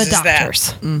realizes The that.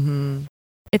 doctors. Mm-hmm.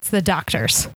 It's the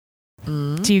doctors.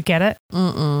 Mm-mm. Do you get it?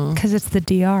 Mm-mm. Because it's the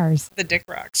DRs. The Dick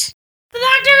Rocks. The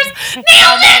doctors.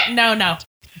 Nailed it. No.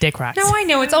 Dick Rocks. No, I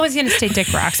know it's always going to stay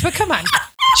Dick Rocks, but come on.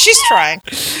 She's trying.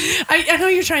 I know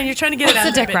you're trying. You're trying to get it What's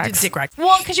out. the of Dick it. Rocks? Dick Rocks.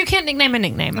 Well, because you can't nickname a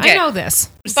nickname. Okay. I know this.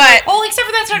 But Oh, except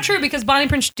for that's not true because Bonnie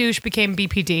Prince Douche became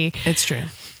BPD. It's true.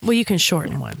 Well, you can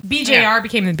shorten one. BJR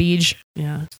became the Beej.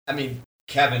 Yeah. I mean,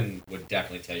 Kevin would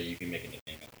definitely tell you can make a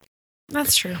nickname.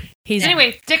 That's true. He's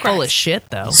Anyway, Dick full Rocks. of shit,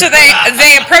 though. so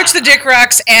they approach the Dick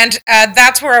Rocks, and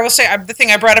that's where I will say the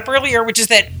thing I brought up earlier, which is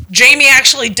that Jamie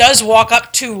actually does walk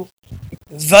up to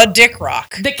the Dick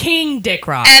Rock The King Dick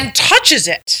Rock. and touches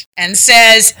it and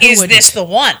says, Who "Is wouldn't? this the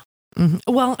one?"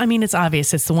 Well, I mean, it's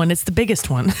obvious. It's the one. It's the biggest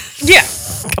one. Yeah.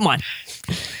 Come on.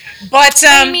 But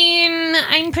I mean,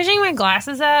 I'm pushing my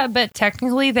glasses up, but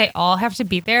technically they all have to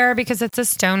be there because it's a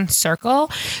stone circle.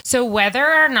 So whether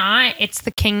or not it's the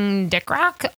King Dick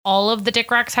Rock, all of the Dick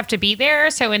Rocks have to be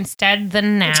there. So instead, the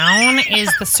noun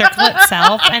is the circle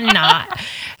itself and not.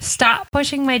 Stop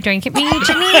pushing my drink at me,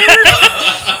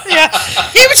 Janine. yeah,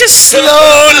 he was just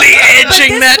slowly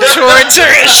edging that towards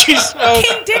her as she spoke.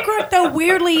 King Dick Rock, though,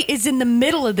 weirdly is in the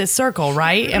middle of this circle,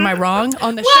 right? Am I wrong?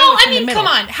 On the show, Well, it's I in the mean, middle.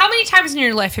 come on. How many times in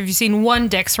your life have you seen one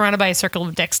dick surrounded by a circle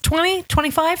of dicks? 20?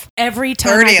 25? Every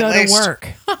time 30 I at go least. to work.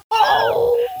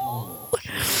 Oh.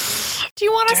 Do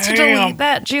you want us to Damn. delete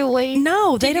that, Julie?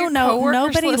 No, they Did your don't know. coworkers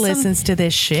Nobody listen? listens to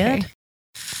this shit.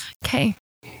 Okay.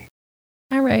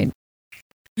 All right.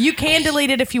 You can delete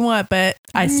it if you want, but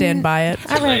I stand by it.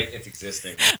 All right. It's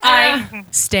existing. I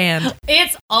stand.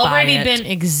 It's already Buy it. been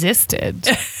existed.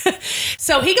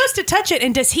 So he goes to touch it,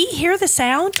 and does he hear the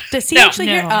sound? Does he No. actually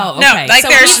hear? No. Oh, No, okay. like so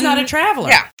there's- he's not a traveler.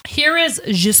 Yeah. Here is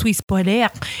Je suis spoiler.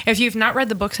 If you've not read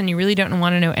the books and you really don't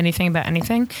want to know anything about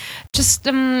anything, just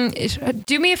do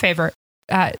me a favor.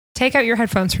 Take out your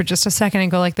headphones for just a second and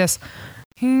go like this.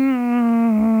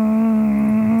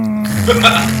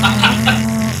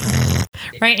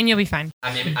 Right, and you'll be fine.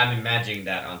 I'm imagining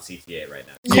that on CTA right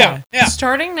now. Yeah. Yeah.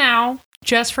 Starting now,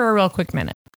 just for a real quick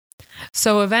minute.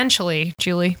 So eventually,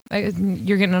 Julie,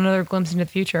 you're getting another glimpse into the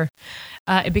future.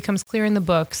 It becomes clear in the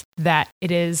books that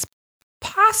it is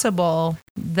possible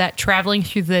that traveling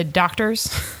through the doctors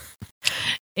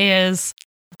is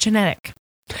genetic.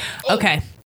 Okay.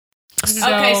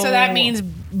 Okay, so that means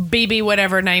BB,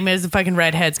 whatever her name is, the fucking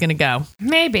redhead's gonna go.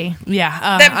 Maybe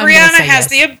Yeah. That I'm gonna Brianna say has yes.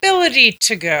 the ability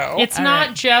to go. it's all not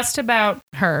right. just about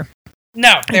her.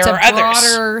 No, there It's are a others.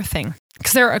 broader thing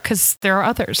because there are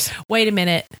others. Wait a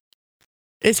minute.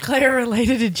 Is Claire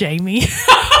related to Jamie?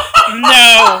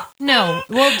 No. No,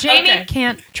 well, Jamie Okay.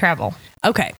 can't travel.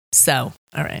 Okay. So,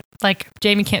 all right. Like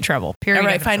Jamie can't travel. Period. All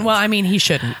right, End of fine. sentence. Well, I mean, he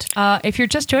shouldn't. If you're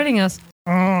just joining us,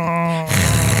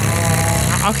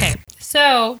 okay.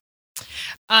 So,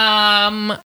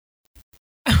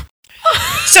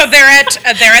 So they're at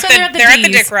the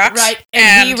D's, Dick Rocks, right?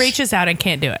 And he reaches out and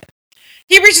can't do it.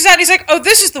 He reaches out. He's like, "Oh,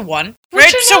 this is the one." Which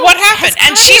Right. is So what happened? that's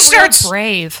And she kinda real starts.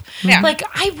 brave. Yeah. Like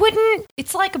I wouldn't.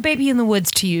 It's like a baby in the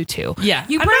woods to you two. Yeah.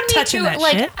 You I'm bring not me touching to that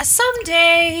like shit.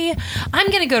 someday. I'm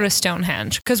gonna go to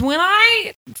Stonehenge because when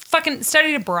I fucking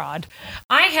studied abroad,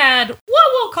 I had what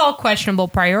we'll call questionable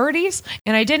priorities,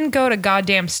 and I didn't go to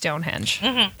goddamn Stonehenge.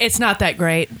 It's not that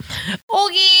great.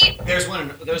 Okay. There's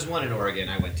one in Oregon.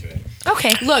 I went to it.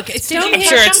 Okay. Look, I'm Stonehenge.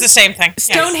 sure it's the same thing. Yes.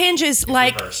 Stonehenge is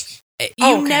like Reversed. you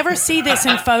okay. never see this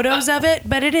in photos of it,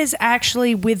 but it is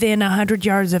actually within 100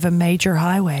 yards of a major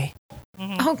highway.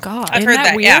 Oh God. I've Isn't heard that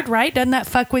that, weird, yeah. right? Doesn't that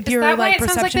fuck with Is your that why like it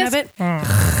sounds like perception of this?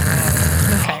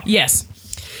 it? Okay. Yes.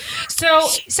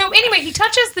 So anyway, he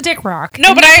touches the Dick Rock. No,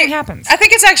 and but nothing happens. I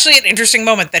think it's actually an interesting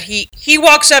moment that he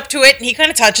walks up to it and he kind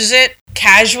of touches it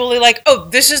casually, like, "Oh,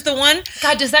 this is the one."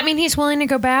 God, does that mean he's willing to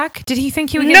go back? Did he think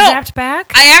he would get No. zapped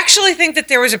back? I actually think that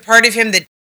there was a part of him that,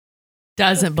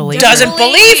 Doesn't believe Doesn't it.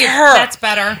 believe her. That's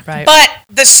better. Right. but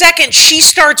the second she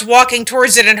starts walking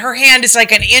towards it and her hand is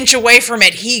like an inch away from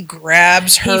it, he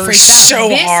grabs her freaks out. so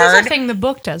This hard. is a thing the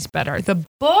book does better. The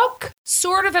book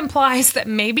sort of implies that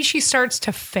maybe she starts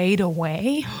to fade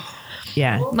away.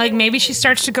 Yeah. Like maybe she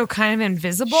starts to go kind of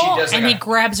invisible She does and like he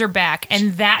grabs her back.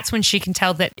 And that's when she can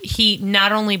tell that he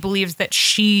not only believes that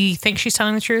she thinks she's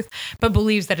telling the truth, but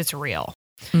believes that it's real.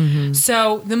 Mm-hmm.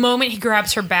 So the moment he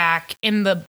grabs her back in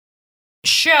the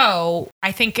show,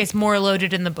 I think is more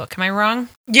loaded in the book. Am I wrong?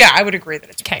 Yeah, I would agree that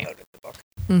it's Okay. promoted in the book.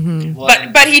 Mm-hmm.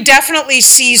 Well, But he definitely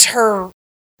sees her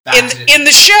back to- in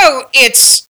the show.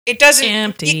 It doesn't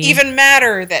Empty. even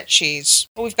matter that she's.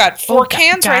 Well, we've got 4 Oh,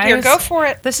 cans right here. guys. Go for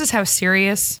it. This is how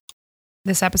serious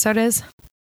this episode is.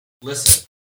 Listen.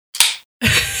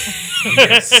 You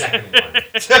get a second one.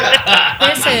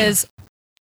 This is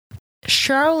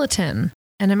Charlatan,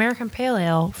 an American Pale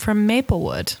Ale from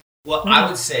Maplewood. Well, I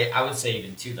would say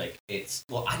even too, like it's.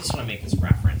 Well, I just want to make this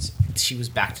reference. She was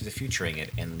Back to the Futuring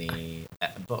it in the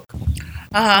book.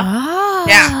 Uh-huh.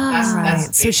 Yeah.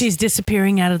 That's- So she's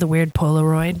disappearing out of the weird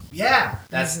Polaroid. Yeah,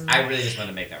 that's. I really just want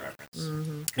to make that reference.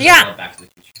 'Cause I Yeah. love Back to the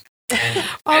Future. And,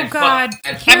 Oh and God!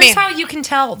 and- Here's how you can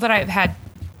tell that I've had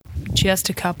just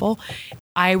a couple.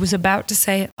 I was about to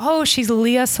say, "Oh, she's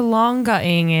Leah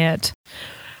Salonga-ing it."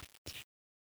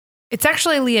 It's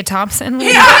actually Leah Thompson.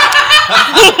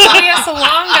 Lea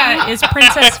Salonga is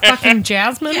Princess fucking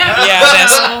Jasmine. Yeah,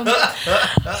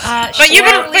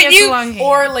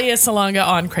 Or Lea Salonga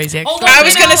on Crazy Ex. Although, I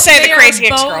was you gonna know, say the they are Crazy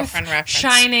both Ex-Girlfriend reference.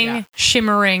 Shining, Yeah.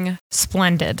 shimmering,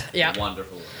 splendid. Yeah.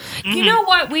 Wonderful. You know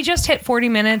what? We just hit 40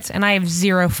 minutes and I have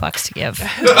 0 fucks to give.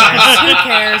 Who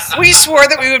cares? We swore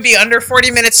that we would be under 40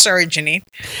 minutes. Sorry, Janine.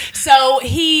 So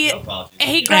he No apologies.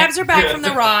 he grabs her back from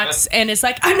the rocks and is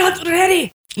like, I'm not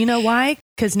ready. You know why?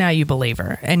 Because now you believe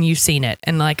her and you've seen it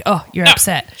and like, oh, you're No.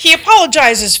 upset. He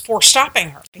apologizes for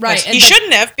stopping her. Because Right, He and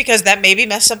shouldn't have, because that maybe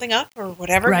messed something up or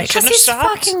whatever. Right. He Because shouldn't have he's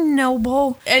stopped. fucking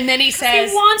noble. And then he He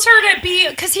says, wants her to be,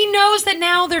 because he knows that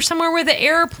now they're somewhere with the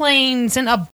airplanes and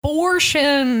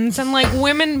abortions and like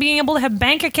women being able to have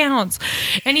bank accounts.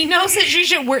 And he knows that she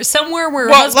should work somewhere where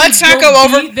Well, husbands let's not don't go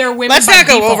over. beat their women Let's by not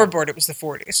go default. overboard. It was the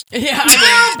 40s. yeah,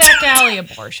 Well, back alley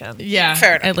abortion. yeah,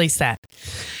 Fair enough. at least that.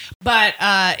 But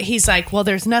he's like, well,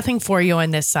 there's nothing for you on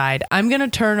this side. I'm going to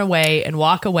turn away and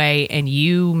walk away and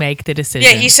you make the decision.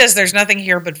 Yeah, he says there's nothing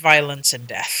here but violence and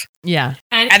death. Yeah.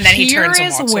 And then he turns and Here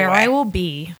walks is where away. I will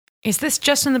be. Is this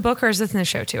just in the book or is this in the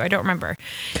show too? I don't remember.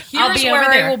 I'll Here's be where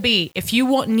over there. I will be. If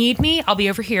you need me, I'll be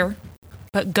over here.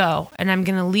 But go. And I'm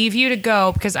going to leave you to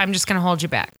go because I'm just going to hold you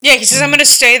back. Yeah, he says, I'm going to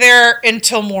stay there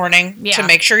until morning Yeah. to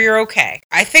make sure you're okay.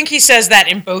 I think he says that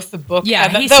in both the book. Yeah,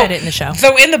 and he said it in the show.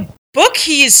 Though in the book,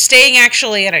 he is staying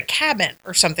actually at a cabin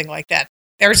or something like that.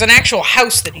 There's an actual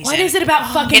house that he's What in. is it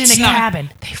about fucking It's in a not- cabin?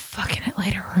 They fucking it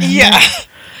later. remember? Yeah.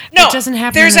 No, It doesn't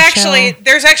happen There's in the actually show.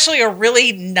 there's actually a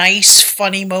really nice,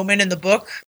 funny moment in the book.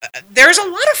 There's a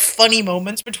lot of funny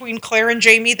moments between Claire and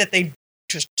Jamie that they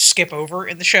just skip over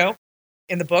in the show,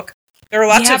 in the book. There are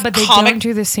lots yeah, of but they comic. don't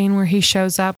do the scene where he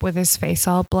shows up with his face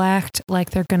all blacked, like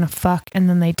they're gonna fuck, and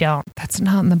then they don't. That's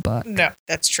not in the book. No,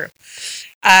 that's true.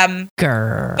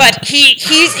 Grr. But he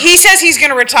says he's going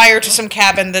to retire to some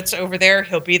cabin that's over there.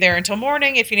 He'll be there until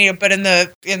morning if you need it. But in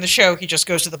the show, he just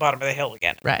goes to the bottom of the hill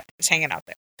again. Right. He's hanging out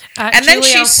there. And then Julie,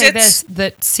 she I'll say sits- this: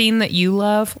 the scene that you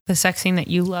love, the sex scene that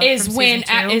you love, Is from when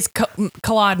season 2, is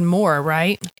Claude Moore,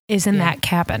 right? is in that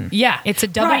cabin. Yeah. It's a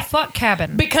double Right. fuck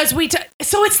cabin. Because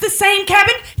so it's the same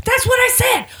cabin? That's what I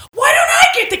said. Why don't I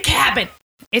get the cabin?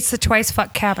 It's the twice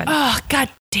fuck cabin. Oh, god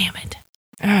damn it.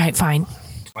 All right, fine.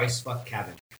 Twice fuck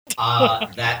cabin.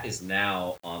 That is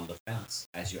now on the fence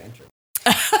as you enter.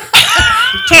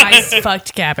 Twice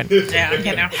fucked cabin. Yeah,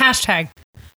 you know. Hashtag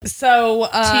So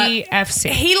TFC.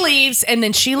 he leaves, and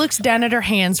then she looks down at her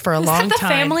hands for a Is long that the time.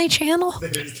 Family Channel?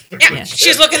 Yeah,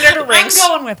 she's looking at her rings. I'm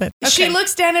going with it. She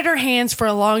looks down at her hands for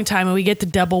a long time, and we get the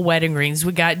double wedding rings.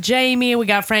 We got Jamie, we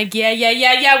got Frank. Yeah.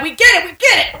 We get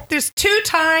it. There's 2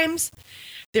 times.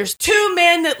 There's 2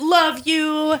 men that love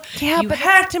you. Yeah, you but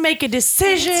have to make a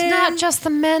decision. It's not just the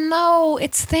men, though.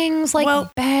 It's things like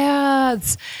Well-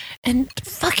 baths and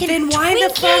fucking Then why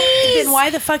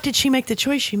Twinkies. the fuck did she make the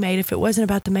choice she made if it wasn't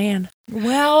about the man?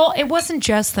 Well, it wasn't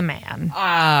just the man.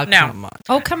 Ah, No. come on.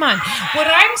 Oh, come on. What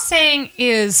I'm saying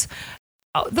is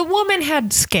the woman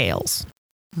had scales.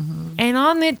 And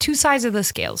on the 2 sides of the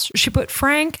scales, she put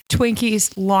Frank,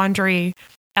 Twinkies, laundry,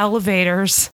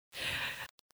 elevators,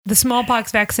 the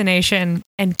smallpox vaccination,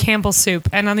 and Campbell's soup.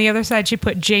 And on the other side, she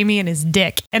put Jamie and his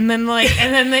dick. And then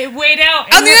they weighed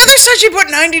out. On the other side, she put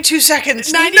 92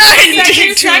 seconds.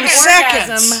 92 seconds.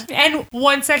 Orgasm. And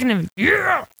 1 second of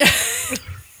yeah.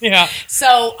 Yeah.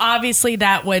 So obviously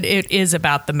it is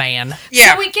about the man.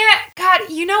 Yeah. So we get, God,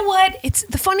 you know what? It's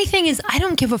the funny thing is I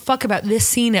don't give a fuck about this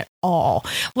scene at all.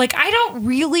 Like I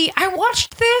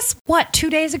watched this, 2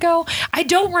 days ago? I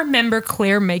don't remember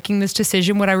Claire making this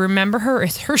decision. What I remember her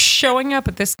is her showing up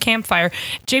at this campfire.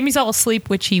 Jamie's all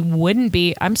asleep, which he wouldn't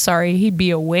be. I'm sorry. He'd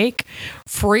be awake,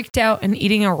 freaked out and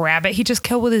eating a rabbit he just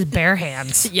killed with his bare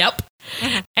hands. Yep.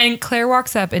 And Claire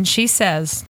walks up and she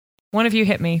says, one of you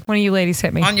hit me. One of you ladies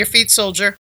hit me. On your feet,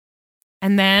 soldier.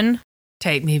 And then,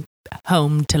 Take me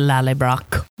home to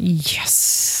Lallybrook.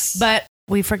 yes. But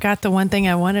we forgot the one thing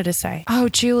I wanted to say, Oh,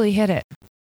 Julie hit it.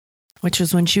 which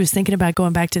was when she was thinking about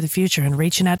going back to the future and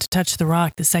reaching out to touch the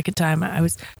rock the second time. I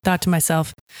thought to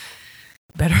myself,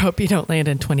 better hope you don't land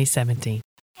in 2017.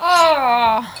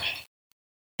 Oh.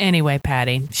 Anyway,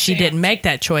 Patty, she didn't make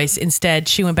that choice. Instead,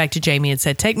 she went back to Jamie and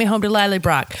said, take me home to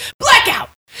Lallybrook. Blackout!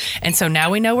 And so now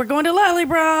we know we're going to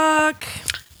Lallybrook.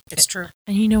 It's true.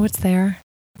 And you know what's there?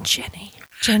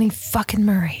 Jenny fucking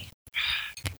Murray.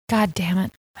 God damn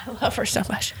it. I love her so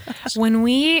much.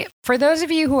 For those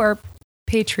of you who are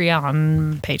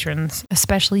Patreon patrons,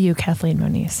 especially you, Kathleen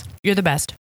Moniz, You're the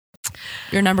best.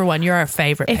 You're number 1. You're our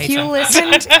favorite if patron.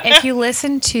 you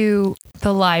listen to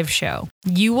the live show,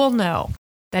 you will know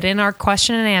that in our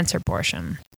question and answer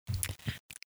portion,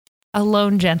 a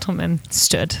lone gentleman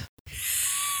stood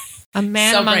A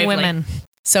man So among bravely. women.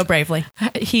 So bravely.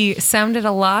 He sounded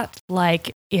a lot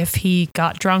like if he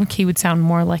got drunk, he would sound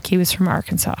more like he was from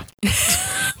Arkansas.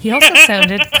 He also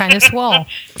sounded kind of swole.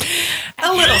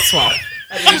 A little swole.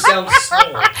 You sound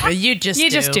slow. You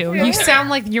just do. You sound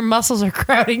like your muscles are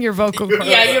crowding your vocal cords.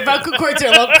 Yeah, your vocal cords are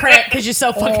a little cramped because you're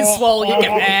so fucking swole. You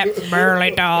get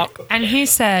burly dog. And he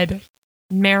said,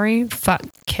 marry, fuck,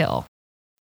 kill.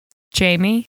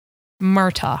 Jamie,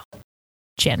 Murtaugh,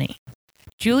 Jenny.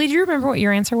 Julie, do you remember what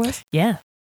your answer was? Yeah.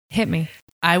 Hit me.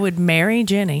 I would marry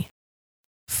Jenny,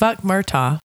 fuck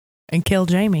Murtaugh, and kill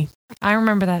Jamie. I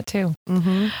remember that too.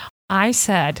 Mm-hmm. I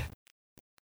said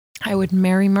I would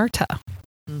marry Murtaugh,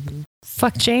 Mm-hmm.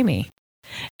 fuck Jamie,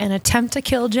 and attempt to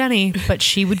kill Jenny, but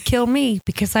she would kill me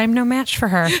because I'm no match for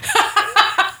her.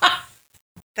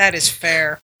 That is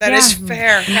fair. That is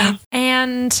fair. Yeah.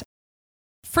 And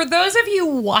for those of you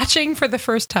watching for the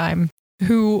first time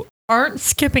who aren't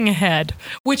skipping ahead,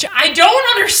 which I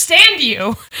don't understand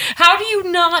you, how do you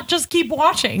not just keep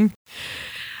watching?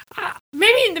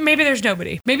 Maybe there's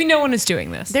nobody. Maybe no one is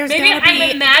doing this. There's maybe gotta I'm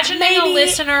be- imagining a maybe-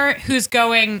 listener who's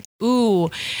going, ooh,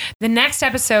 the next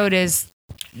episode is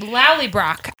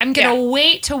Lallybrock. I'm going to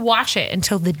wait to watch it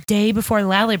until the day before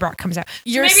Lallybrock comes out. So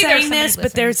You're maybe there's saying somebody this, but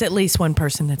listening. there's at least one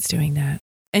person that's doing that.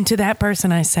 And to that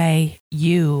person, I say,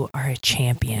 you are a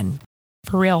champion.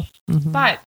 For real. Mhm.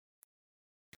 But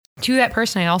to that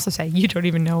person, I also say, you don't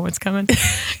even know what's coming.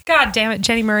 God damn it,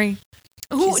 Jenny Murray.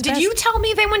 Who She's did best. you tell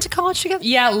me they went to college together?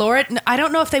 Yeah, Laura, I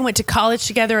don't know if they went to college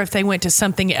together or if they went to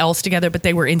something else together, but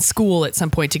they were in school at some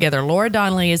point together. Laura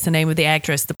Donnelly is the name of the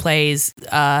actress that plays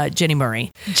Jenny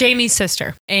Murray. Jamie's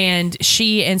sister. And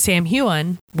she and Sam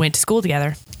Heughan went to school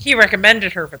together. He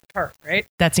recommended her for the part, right?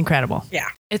 That's incredible. Yeah.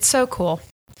 It's so cool.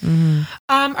 Mm-hmm.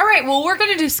 All right. Well, we're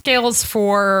going to do scales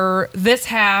for this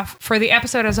half for the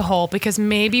episode as a whole because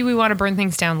maybe we want to burn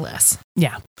things down less.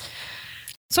 Yeah.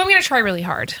 So I'm going to try really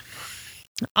hard.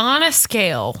 On a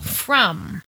scale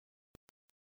from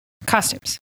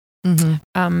costumes,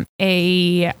 Mm-hmm.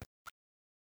 a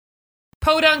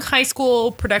Podunk High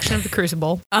School production of The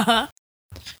Crucible Uh-huh.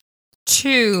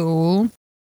 to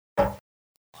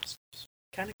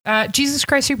Jesus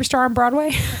Christ Superstar on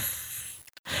Broadway.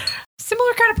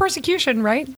 Similar kind of persecution,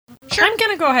 right? Sure. I'm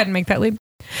going to go ahead and make that leap.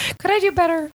 Could I do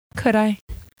better? Could I?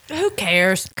 Who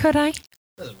cares? Could I?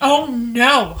 Oh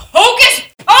no. Hocus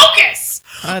Pocus!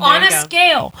 Oh, there On you a go.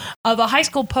 scale of a high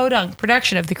school podunk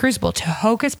production of The Crucible to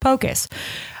Hocus Pocus,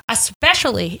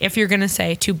 especially if you're going to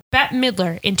say to Bette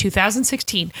Midler in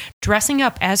 2016, dressing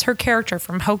up as her character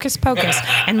from Hocus Pocus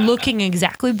and looking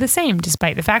exactly the same,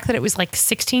 despite the fact that it was like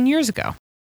 16 years ago.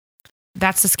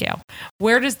 That's the scale.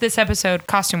 Where does this episode,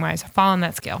 costume-wise, fall on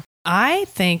that scale? I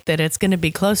think that it's going to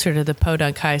be closer to the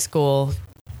Podunk High School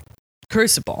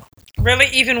Crucible. Really?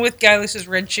 Even with Guy Lewis's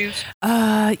red shoes?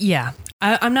 Yeah.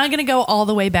 I'm not going to go all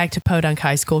the way back to Podunk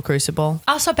High School Crucible.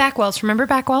 Also, Backwelts. Remember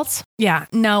Backwelts? Yeah.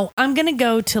 No, I'm going to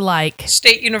go to like...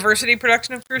 State University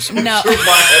production of Crucible? No.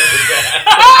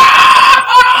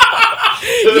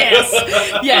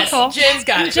 yes. Yes. Cool. Jen's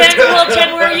got it. Jen,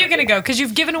 where are you going to go? Because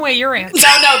you've given away your answer.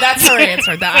 No, that's her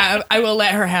answer. I will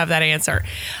let her have that answer.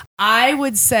 I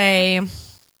would say...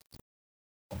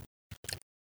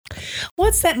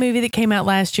 What's that movie that came out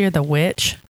last year? The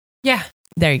Witch? Yeah.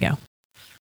 There you go.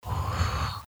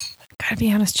 Gotta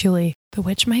be honest, Julie. The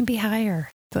Witch might be higher.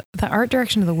 The art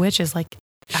direction of The Witch is like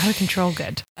out of control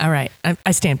good. All right.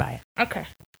 I stand by it. Okay.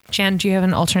 Jen, do you have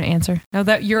an alternate answer? No,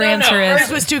 that your answer is...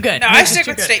 Hers was too good. No, Hers I was stick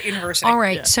too with good. State University. All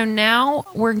right, so now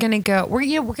we're gonna go.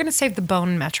 We're gonna save the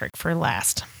bone metric for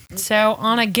last. So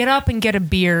on a get up and get a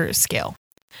beer scale,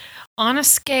 on a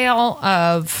scale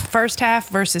of First half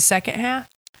versus second half?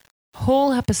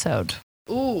 whole episode.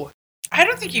 Ooh. I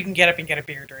don't think you can get up and get a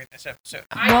beer during this episode.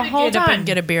 Well, hold Get up on. and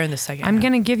get a beer in the second I'm half.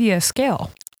 gonna give you a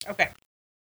scale. Okay.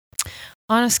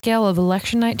 On a scale of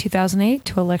election night 2008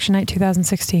 to election night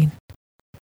 2016.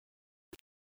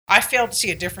 I failed to see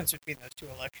a difference between those two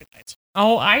election nights.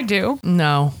 Oh, I do.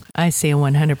 No, I see a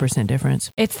 100%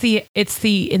 difference. It's the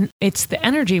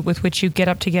energy with which you get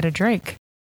up to get a drink.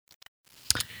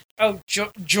 Oh,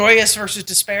 joyous versus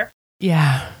despair?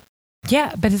 Yeah.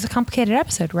 Yeah, but it's a complicated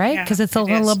episode, right? Yeah, Because it's a it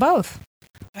little is. of both.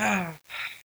 Ah,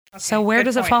 okay, So where good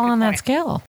does it point, fall good on that point.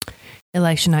 scale?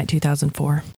 Election night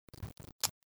 2004.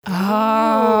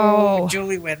 Oh. Ooh,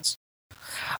 Julie wins.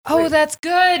 Oh, that's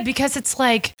good because it's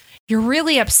like you're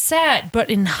really upset, but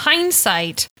in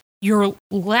hindsight, you're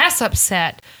less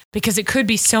upset because it could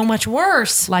be so much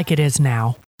worse. Like it is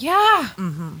now. Yeah.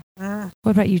 Mm-hmm.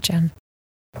 What about you, Jen?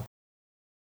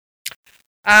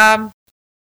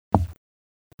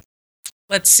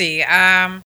 Let's see.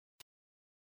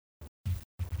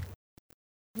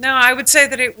 No, I would say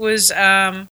that it was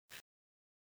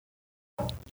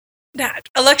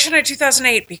election night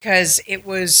 2008 because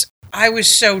I was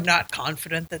so not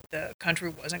confident that the country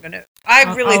wasn't going to.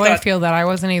 I really I thought. feel that I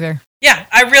wasn't either. Yeah,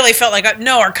 I really felt like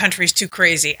no, our country's too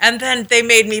crazy, and then they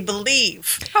made me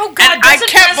believe. Oh God! And I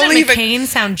kept President believing. McCain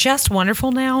sound just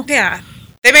wonderful now? Yeah,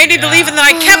 they made me believe, and then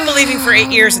I kept believing for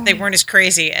 8 years that they weren't as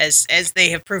crazy as they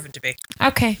have proven to be.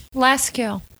 Okay, last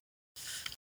scale.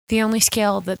 The only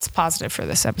scale that's positive for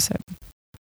this episode.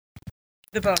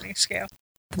 The boning scale.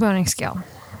 The boning scale.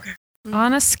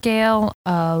 On a scale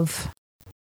of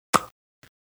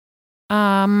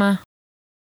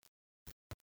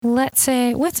let's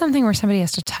say what's something where somebody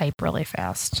has to type really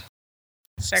fast?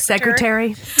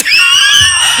 Secretary.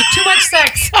 Too much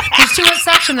sex. There's too much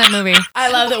sex in that movie. I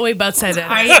love that we both say that.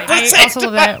 I also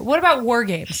love that. What about war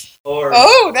games? Or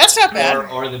That's not bad.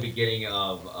 or the beginning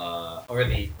of or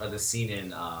the scene in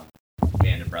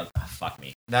Band of Brothers. Fuck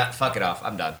me. Fuck it off.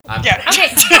 I'm done. Yeah. Okay,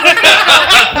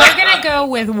 we're gonna go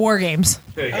with war games.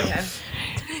 There you go. Okay.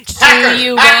 Do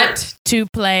you want to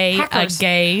play Hackers. a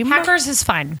game? Hackers is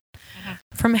fine.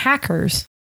 From hackers,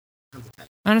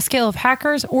 on a scale of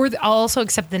hackers, or I'll also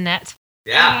accept the net.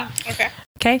 Yeah. Okay.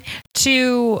 Okay,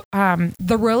 to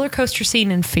the roller coaster scene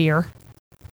in Fear,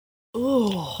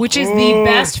 which is the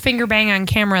best finger bang on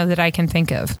camera that I can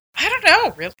think of. I don't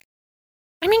know, really.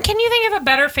 I mean, can you think of a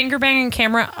better finger bang on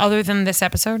camera other than this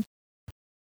episode?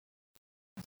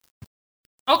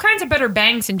 All kinds of better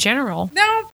bangs in general.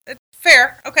 No,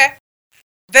 fair. Okay.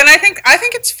 Then I think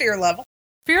it's fear level.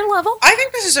 Fear level? I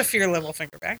think this is a fear level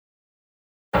finger bang.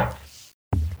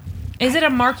 Is it a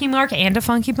Marky Mark and a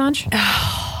Funky Punch?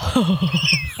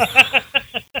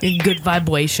 Good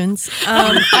vibrations.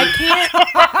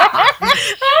 I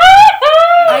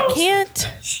can't.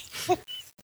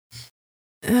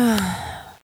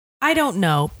 I don't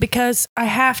know, because I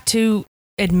have to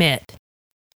admit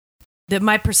that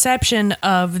my perception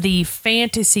of the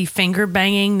fantasy finger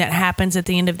banging that happens at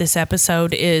the end of this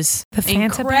episode is The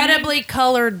Fanta incredibly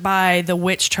colored by the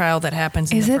witch trial that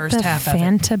happens in Is the it first the half of it.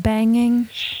 Fanta banging?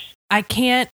 I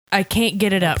can't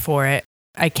get it up for it.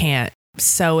 I can't.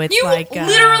 So it's You like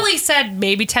literally said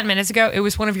maybe 10 minutes ago it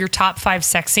was one of your top 5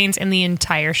 sex scenes in the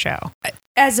entire show.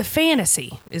 as a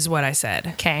fantasy is what I said.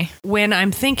 Okay. When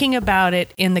I'm thinking about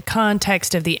it in the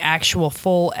context of the actual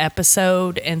full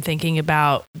episode and thinking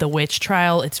about the witch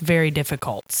trial, it's very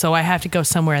difficult. So I have to go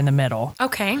somewhere in the middle.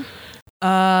 Okay.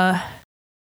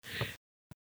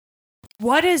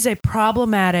 What is a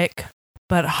problematic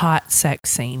but hot sex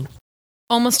scene?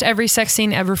 Almost every sex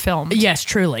scene ever filmed. Yes,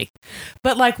 truly.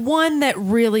 But like one that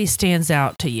really stands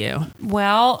out to you.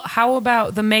 Well, how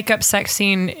about the makeup sex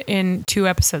scene in 2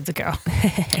 episodes ago?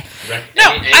 No,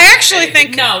 I actually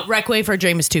think No, Requiem for a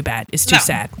Dream is too bad. It's too No.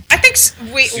 sad. I think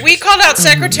we called out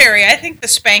Secretary. I think the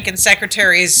spank in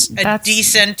Secretary is a That's-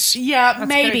 decent. Yeah, That's a good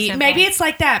maybe. example. Maybe it's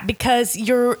like that because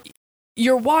you're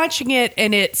watching it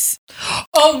and it's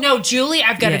Oh, no, Julie,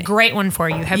 I've got Yeah. a great one for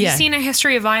you. Have Yeah. you seen A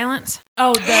History of Violence? on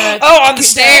On the the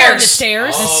stairs.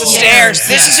 stairs. Oh, The Yeah. stairs.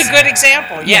 This is a good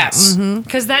example. Yes. Mm-hmm.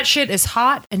 Because that shit is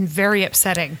hot and very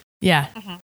upsetting. Yeah.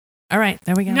 Mhm. All right,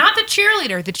 there we go. Not the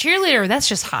cheerleader. The cheerleader, that's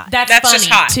just hot. That's That's funny just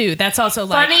hot. too. That's also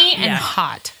like funny and yeah.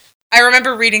 hot. I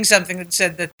remember reading something that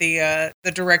said that the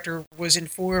director was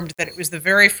informed that it was the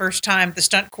very first time the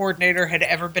stunt coordinator had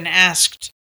ever been asked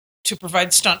to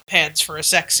provide stunt pads for a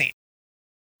sex scene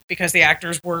because the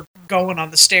actors were going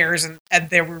on the stairs and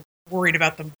they were worried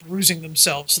about them bruising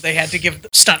themselves, so they had to give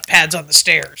stunt pads on the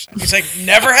stairs. And he's like,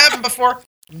 never happened before.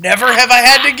 Never have I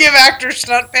had to give actors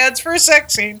stunt pads for a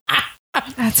sex scene.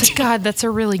 That's a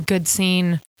really good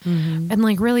scene and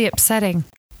like really upsetting.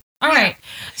 All Yeah. right.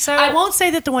 So I won't say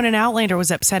that the one in Outlander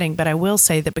was upsetting, but I will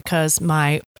say that because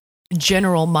my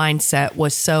general mindset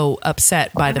was so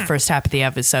upset by the first half of the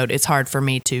episode, it's hard for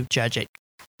me to judge it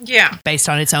Yeah. based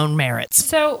on its own merits.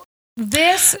 So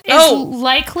this is Oh.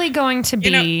 likely going to be.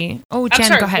 Jen, I'm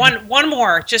sorry, go ahead. one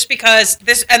more, just because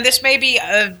this may be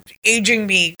aging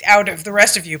me out of the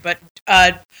rest of you, but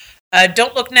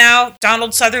Don't Look Now,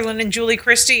 Donald Sutherland and Julie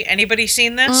Christie. Anybody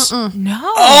seen this? No.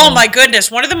 Oh my goodness,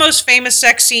 one of the most famous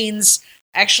sex scenes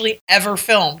actually ever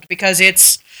filmed because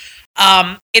it's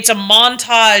a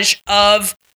montage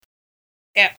of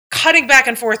cutting back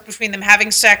and forth between them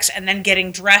having sex and then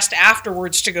getting dressed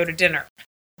afterwards to go to dinner.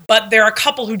 But they're a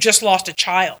couple who just lost a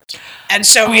child. And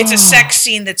so it's a sex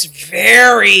scene that's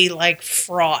very like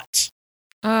fraught.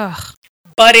 Ugh.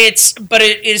 But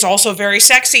it is also very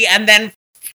sexy and then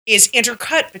is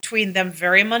intercut between them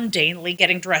very mundanely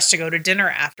getting dressed to go to dinner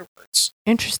afterwards.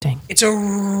 Interesting. It's a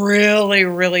really,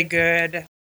 really good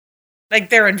Like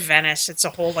they're in Venice. It's a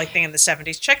whole like thing in the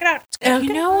 70s. Check it out. It's good.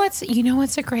 You know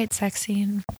what's a great sex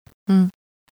scene? Hmm.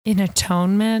 In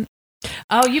Atonement.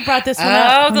 Oh, you brought this one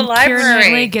up. Oh, the When Keira library.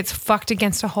 Knightley gets fucked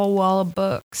against a whole wall of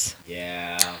books.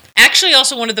 Yeah. Actually,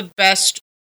 also one of the best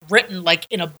written, like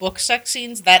in a book sex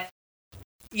scenes. That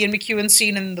Ian McEwan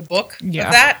scene in the book of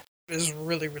that is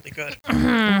really, really good. All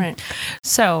right.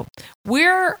 So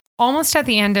we're almost at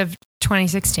the end of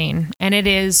 2016, and it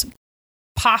is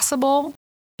possible,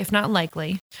 if not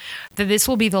likely, that this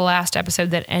will be the last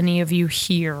episode that any of you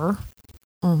hear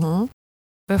Mm-hmm.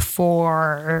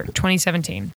 before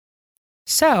 2017.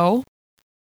 So,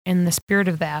 in the spirit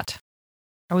of that,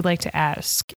 I would like to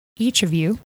ask each of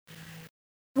you,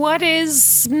 what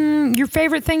is your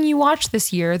favorite thing you watched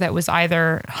this year that was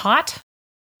either hot,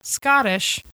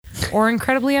 Scottish, or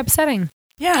incredibly upsetting?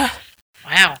 Yeah.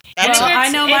 Wow. Well, That's I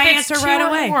know my if it's answer two right or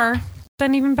away. more,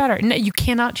 then even better. No, you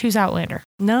cannot choose Outlander.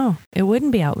 No, it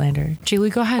wouldn't be Outlander. Julie,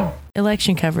 go ahead.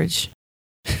 Election coverage.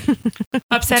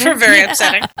 Upsetting? very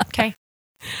upsetting. Okay.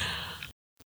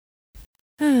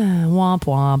 Womp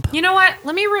womp. You know what?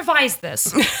 Let me revise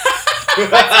this. Let's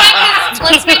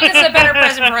make this a better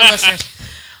present for our listeners.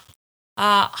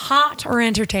 Hot or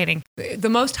entertaining? The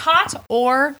most hot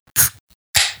or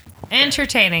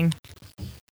entertaining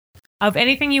of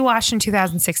anything you watched in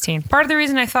 2016. Part of the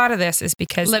reason I thought of this is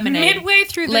because Lemonade. midway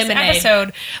through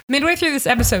this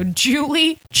episode,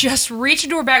 Julie just reached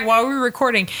into her bag while we were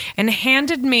recording and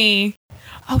handed me.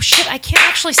 Oh shit! I can't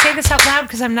actually say this out loud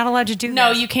because I'm not allowed to do No,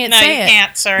 this. you can't No, say you it.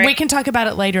 can't. Sorry. We can talk about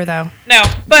it later, though. No,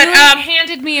 but Julie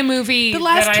handed me a movie. The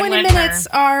last that I 20 lent minutes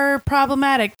are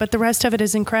problematic, but the rest of it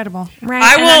is incredible. her. Right?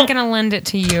 I and will- I'm gonna lend it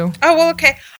to you. oh well,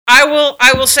 okay. I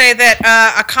will say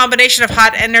that a combination of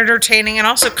hot and entertaining, and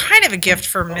also kind of a gift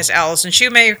for Miss Allison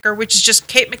Shoemaker, which is just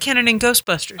Kate McKinnon in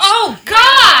Ghostbusters. Oh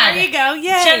God! There you go.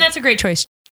 Yay. Jen, that's a great choice.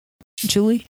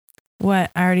 Julie?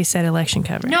 What? I already said election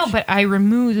coverage. No, but I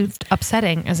removed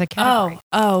upsetting as a category.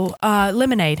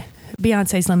 Lemonade.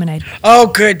 Beyonce's Lemonade. Oh,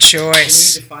 good Can you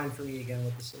choice. define for me again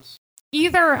what this is?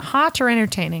 Either hot or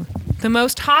entertaining. The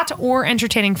most hot or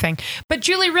entertaining thing. But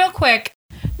Julie, real quick.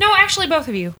 No, actually, both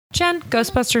of you. Jen,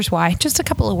 Ghostbusters, why? Just a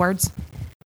couple of words.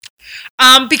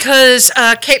 Because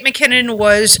Kate McKinnon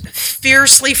was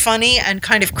fiercely funny and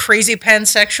kind of crazy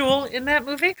pansexual in that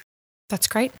movie. That's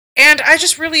great. And I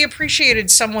just really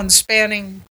appreciated someone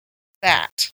spanning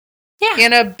that Yeah.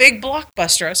 in a big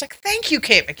blockbuster. I was like, thank you,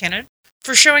 Kate McKinnon,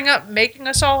 for showing up, making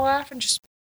us all laugh, and just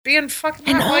being fucking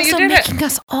And hot while you also did it. making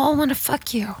us all want to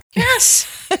fuck you. Yes.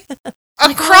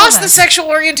 Like Across all of the us. sexual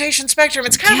orientation spectrum.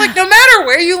 It's kind Yeah. of like no matter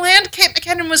where you land, Kate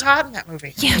McKinnon was hot in that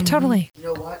movie. Yeah, totally. You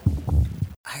know what?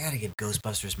 I gotta give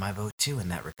Ghostbusters my vote too in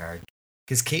that regard.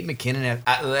 Because Kate McKinnon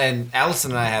and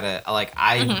Allison and I had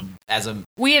as a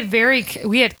We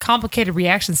had complicated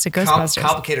reactions to Ghostbusters.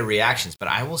 complicated reactions, but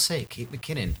I will say Kate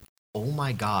McKinnon. Oh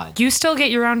my God! You still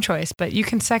get your own choice, but you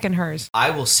can second hers. I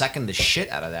will second the shit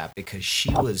out of that because she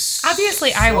was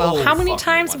Obviously, I will. so How many fucking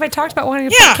times have I talked about wanting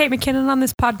to Yeah. put Kate McKinnon on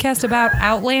this podcast about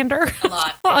Outlander? A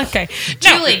lot. Okay.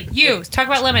 Julie, you talk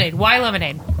about Lemonade. Why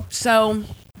Lemonade? So,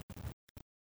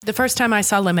 the first time I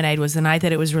saw Lemonade was the night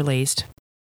that it was released.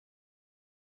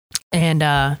 And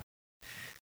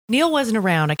Neil wasn't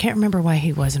around. I can't remember why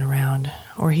he wasn't around.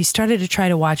 Or he started to try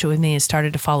to watch it with me and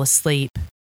started to fall asleep.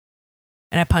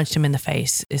 And I punched him in the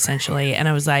face, essentially. And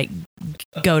I was like,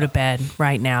 go to bed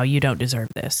right now. You don't deserve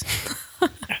this.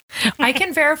 I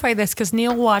can verify this because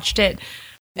Neil watched it.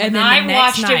 And then I the next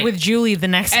watched night- it with Julie the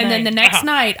next night. And then the next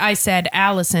night, I said,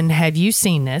 Allison, have you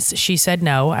seen this? She said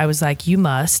no. I was like, you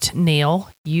must. Neil,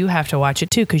 you have to watch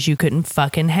it too because you couldn't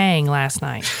fucking hang last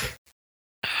night.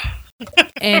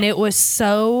 And it was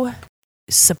so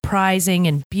surprising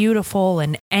and beautiful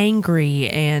and angry.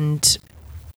 And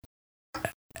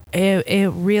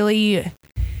it really,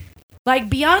 like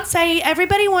Beyonce,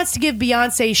 everybody wants to give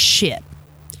Beyonce shit.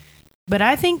 But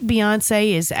I think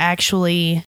Beyonce is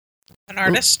actually An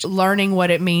artist. learning what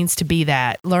it means to be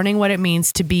that, learning what it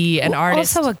means to be an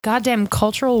artist. Also a goddamn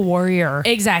cultural warrior.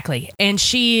 Exactly. And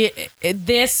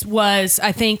this was,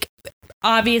 I think,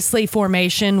 obviously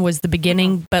Formation was the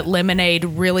beginning, but Lemonade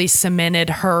really cemented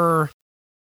her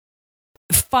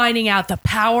finding out the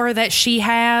power that she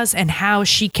has and how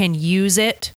she can use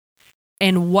it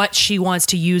and what she wants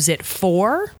to use it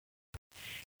for.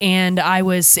 And I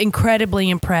was incredibly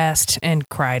impressed and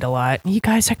cried a lot. You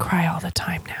guys, I cry all the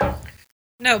time now.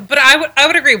 No, but I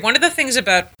would agree. One of the things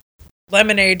about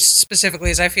Lemonade specifically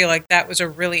is I feel like that was a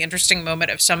really interesting moment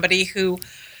of somebody who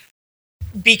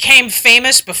became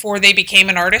famous before they became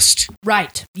an artist.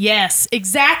 Right. Yes,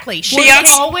 exactly. Well, Beyonce-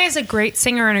 she's always a great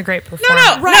singer and a great performer.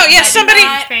 Yes, somebody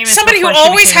who before she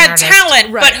always became an had artist. talent,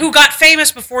 Right. but who got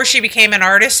famous before she became an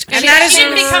artist. And that she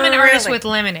didn't become an artist really- with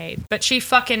Lemonade, but she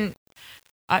fucking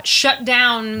shut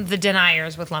down the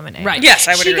deniers with Lemonade. Right. Yes,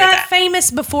 I would She agree with got that.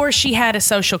 famous before she had a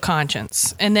social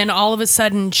conscience. And then all of a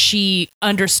sudden she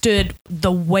understood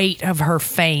the weight of her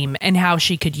fame and how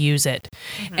she could use it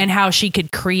and how she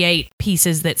could create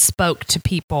pieces that spoke to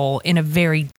people in a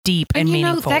very deep and And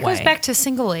meaningful that way. goes back to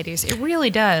Single Ladies. It really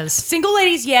does. Single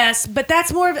ladies, yes, but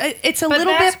that's more of it's a But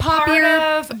little that's bit popular,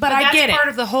 part of- but I that's get it. part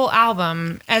of the whole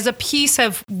album as a piece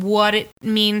of what it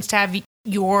means to have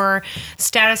your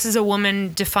status as a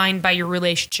woman defined by your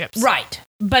relationships. Right.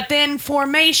 But then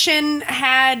Formation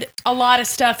had a lot of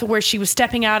stuff where she was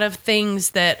stepping out of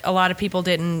things that a lot of people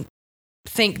didn't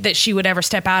think that she would ever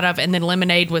step out of. And then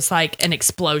Lemonade was like an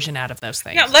explosion out of those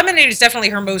things. Yeah, Lemonade is definitely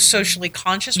her most socially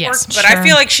conscious Yes, work, but sure. I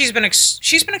feel like she's been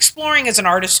exploring as an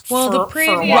artist Well, for the a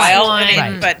previous while. one,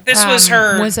 and but this was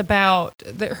her. was about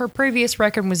her previous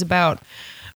record was about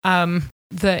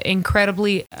the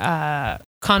incredibly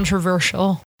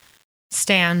controversial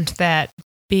stand that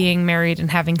being married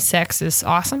and having sex is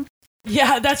awesome.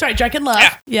 Yeah, that's right. Drunk in Love.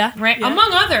 Yeah. Right, Yeah.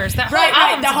 among others. That whole Right, right.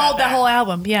 album's The about whole, the that. whole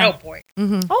album. Yeah. Oh boy.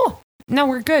 Oh no,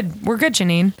 we're good. We're good,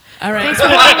 Janine. All right. Thanks for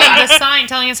putting the sign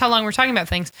telling us how long we're talking about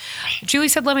things. Julie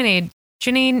said Lemonade.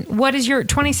 Janine, what is your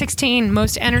 2016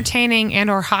 most entertaining and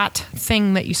or hot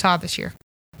thing that you saw this year?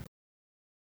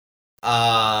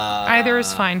 Either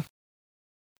is fine.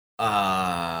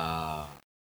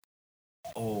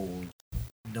 Oh,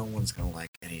 no one's gonna like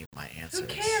any of my answers. Who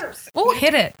cares? Oh,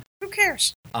 hit it. Who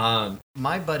cares?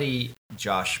 My buddy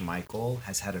Josh Michael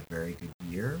has had a very good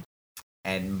year,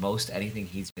 and most anything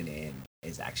he's been in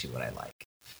is actually what I like.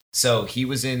 So he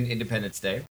was in Independence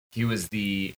Day. He was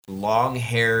the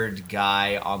long-haired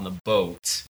guy on the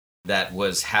boat that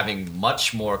was having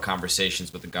much more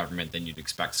conversations with the government than you'd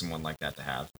expect someone like that to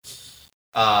have.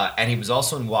 And he was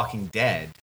also in Walking Dead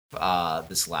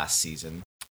this last season.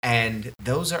 And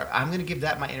those are, I'm going to give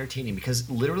that my entertaining, because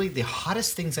literally the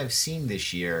hottest things I've seen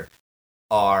this year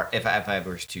are, if I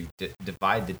were to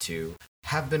divide the two,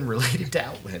 have been related to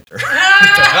Outlander.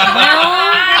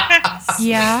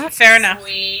 Yeah. Fair enough.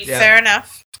 Yeah. Fair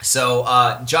enough. So,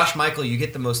 Josh Michael, you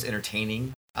get the most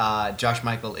entertaining. Josh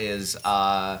Michael is,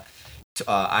 I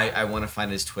want to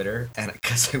find his Twitter, and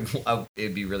because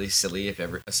it'd be really silly if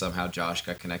ever somehow Josh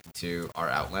got connected to our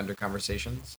Outlander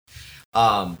conversations.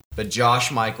 But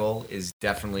Josh Michael is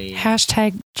definitely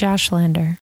Hashtag Josh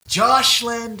Lander. Josh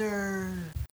Lander.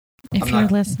 If I'm you're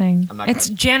not- listening, I'm not it's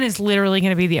Jen is literally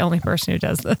going to be the only person who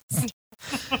does this.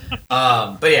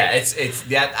 But yeah, it's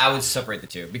that I would separate the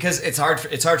two, because it's hard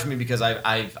for me, because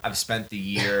I've spent the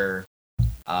year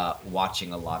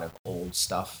watching a lot of old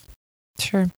stuff,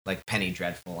 Sure. like Penny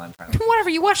Dreadful. I'm trying to. Whatever.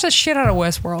 You watch the shit out of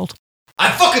Westworld.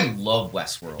 I fucking love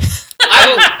Westworld.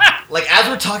 Like, as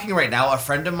we're talking right now, a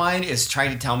friend of mine is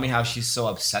trying to tell me how she's so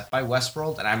upset by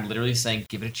Westworld, and I'm literally saying,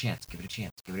 give it a chance, give it a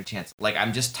chance, give it a chance. Like,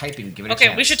 I'm just typing, give it a chance.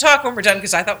 Okay, we should talk when we're done,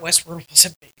 because I thought Westworld was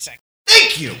amazing.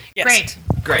 Thank you. Yes.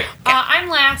 Great. I'm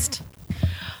last.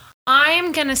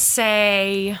 I'm going to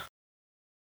say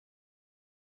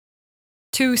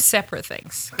two separate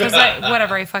things. Because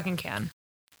whatever, I fucking can.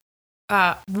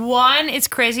 One is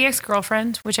Crazy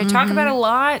Ex-Girlfriend, which I talk about a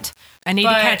lot. I need to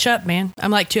But- catch up, man.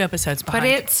 I'm like 2 episodes behind. But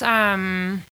it's,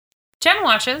 Jen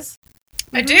watches.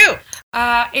 I do.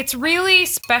 It's really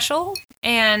special,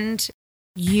 and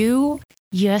you,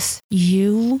 yes,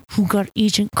 you who got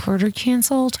Agent Carter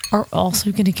canceled are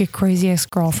also going to get Crazy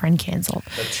Ex-Girlfriend canceled.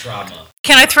 The trauma.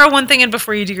 Can I throw one thing in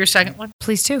before you do your second one?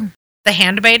 Please do. The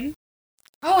Handmaiden?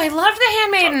 Oh, I love The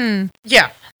Handmaiden.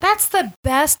 Yeah. That's the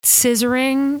best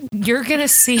scissoring you're going to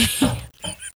see.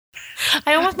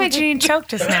 I almost made Janine choke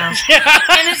just now.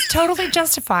 And it's totally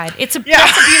justified. That's a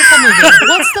beautiful movie.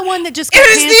 What's the one that just It got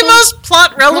is the canceled? most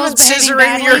plot relevant Girls Behaving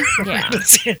scissoring you're Badly? Yeah. going to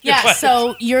see in your Yeah, life.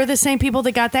 so you're the same people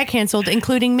that got that canceled,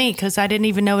 including me, because I didn't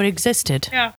even know it existed.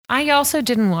 Yeah. I also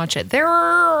didn't watch it. There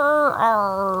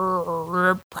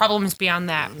are problems beyond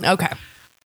that Okay.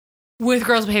 with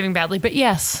Girls Behaving Badly, but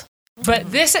yes.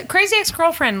 But this Crazy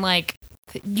Ex-Girlfriend, like,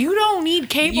 you don't need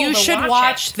cable You to should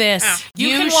watch it. this. Yeah.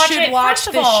 You can watch should it. watch First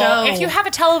of this all, show. if you have a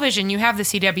television, you have the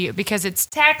CW because it's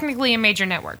technically a major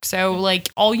network. So, like,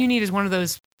 all you need is one of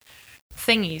those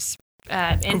thingies,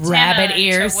 antenna rabbit to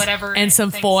ears whatever, and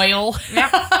some things. foil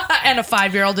Yep. and a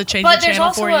 5-year-old to change But the there's channel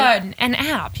also for you. an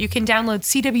app. You can download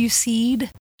CW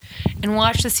Seed and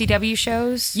watch the CW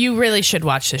shows. You really should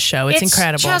watch this show. It's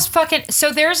incredible. Just fucking.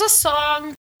 So there's a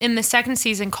song in the second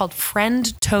season called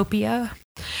Friendtopia,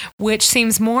 which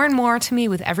seems more and more to me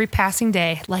with every passing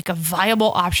day like a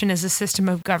viable option as a system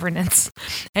of governance.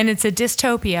 And it's a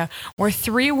dystopia where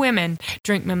 3 women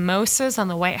drink mimosas on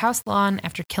the White House lawn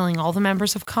after killing all the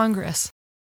members of Congress.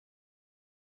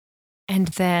 And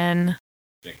then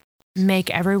make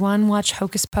everyone watch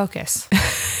Hocus Pocus.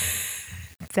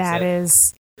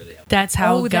 That's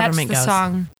how government that's the goes.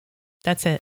 song. That's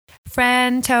it.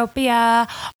 Friendtopia.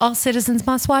 All citizens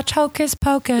must watch Hocus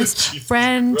Pocus.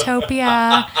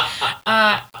 Friendtopia.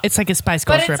 It's like a Spice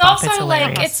Girls But it's ripoff. also It's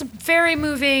hilarious. like, it's very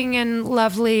moving and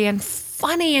lovely and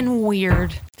funny and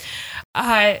weird.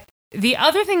 The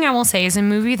other thing I will say is a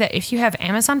movie that if you have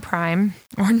Amazon Prime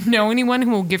or know anyone who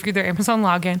will give you their Amazon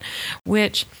login,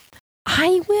 which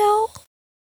I will.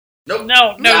 Nope.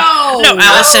 No,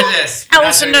 Allison.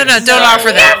 Allison, no, don't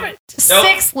offer that.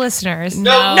 6 listeners.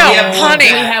 No, No, we have more honey.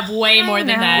 than we that. have way more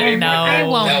than that. I No.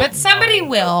 won't, No. but somebody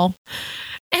will.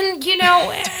 And you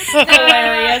know,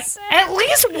 Hilarious. at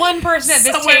least one person at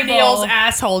this Somewhere table. Neil's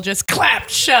asshole just clapped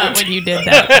shut when you did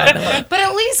that. By the way. But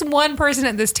at least one person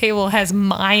at this table has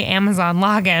my Amazon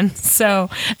login. So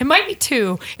it might be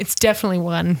 2. It's definitely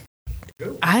 1.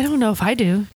 I don't know if I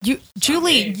do.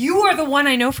 Julie, you are the one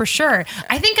I know for sure.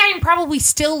 I think I am probably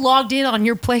still logged in on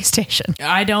your PlayStation.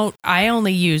 I don't. I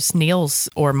only use Neil's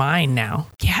or mine now.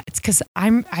 Yeah, it's because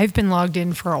I've been logged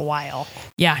in for a while.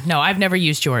 Yeah, no, I've never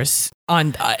used yours.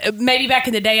 On maybe back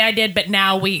in the day I did, but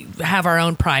now we have our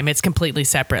own Prime. It's completely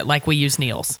separate. Like we use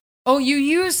Neil's. Oh, you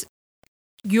use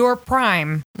your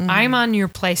Prime. I'm on your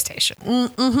PlayStation.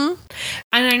 Mm-hmm.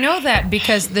 And I know that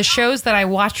because the shows that I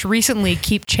watched recently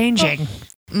keep changing.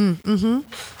 Mm-hmm.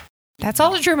 That's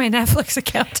all through my Netflix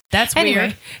account. That's Anyway.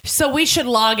 weird. So we should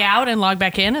log out and log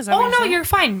back in? Is that Oh, what no, saying? you're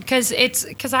fine. Because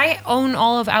I own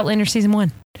all of Outlander Season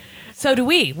 1. So do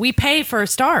we. We pay for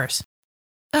stars.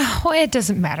 Well, it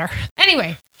doesn't matter.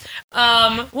 Anyway,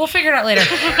 we'll figure it out later.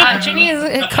 Ginny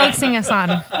is coaxing us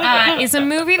on. Is a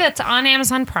movie that's on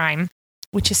Amazon Prime,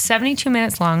 which is 72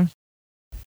 minutes long,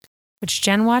 which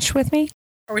Jen watched with me.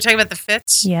 Are we talking about The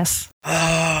Fits? Yes.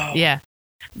 Oh. Yeah.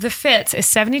 The Fits is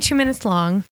 72 minutes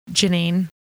long, Janine.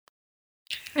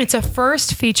 It's a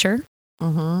first feature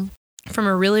Mm-hmm. from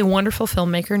a really wonderful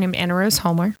filmmaker named Anna Rose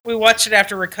Homer. We watched it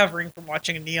after recovering from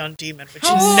watching a Neon Demon, which you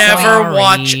Oh, never sorry.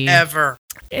 watch ever.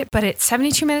 But it's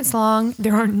 72 minutes long.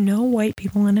 There are no white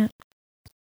people in it.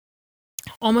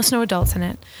 Almost no adults in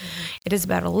it. It is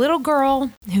about a little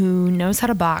girl who knows how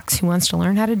to box, who wants to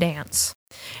learn how to dance,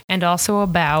 and also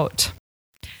about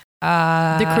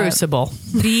The Crucible.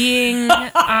 being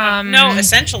No,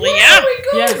 essentially, yeah.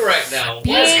 right now.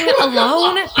 being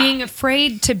alone, being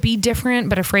afraid to be different,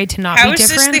 but afraid to not How be is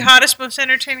this different. the hottest, most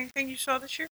entertaining thing you saw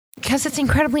this year? Because it's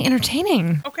incredibly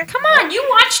entertaining. Okay. Come on, you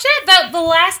watched it? The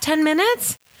last 10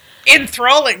 minutes?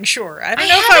 Enthralling, sure. I don't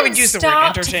know if I would haven't use the word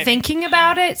stopped entertaining. thinking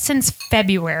about it since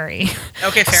February.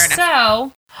 Okay, fair enough.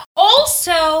 So,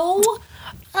 also,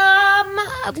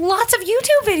 lots of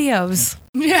YouTube videos.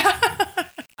 Yeah.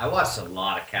 I watched a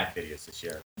lot of cat videos this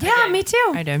year. Yeah, me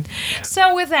too. I do.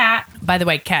 So with that, By the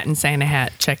way, Cat in Santa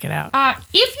Hat. Check it out.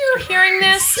 if you're hearing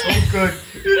this, Good.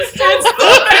 it's so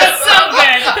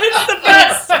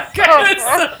good.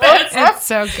 It's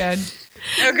so good.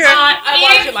 Okay. I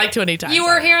watch If it like 20 times. you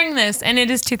are hearing this and it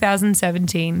is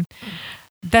 2017,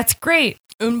 that's great.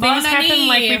 Things happen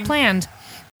like we planned.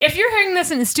 If you're hearing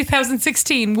this and it's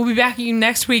 2016, we'll be back at you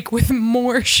next week with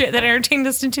more shit that entertained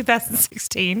us in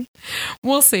 2016.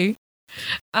 We'll see.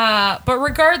 But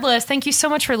regardless, thank you so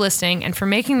much for listening and for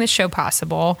making this show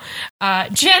possible.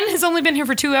 Jen has only been here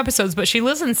for 2 episodes, but she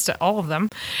listens to all of them.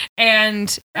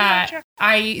 And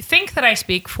I think that I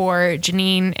speak for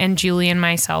Janine and Julie and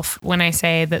myself when I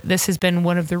say that this has been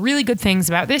one of the really good things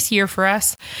about this year for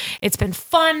us. It's been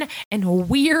fun and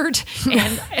weird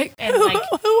and like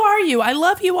Who are you? I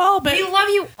love you all, but we love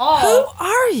you all. who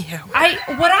are you?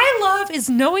 What I love is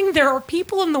knowing there are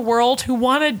people in the world who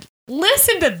want to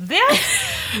listen to this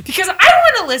because I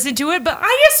want to listen to it, but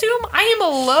I assume I am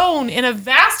alone in a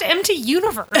vast empty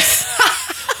universe.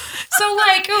 So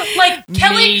like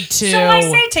Kelly. Me too. So I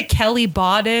say to Kelly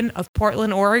Bodden of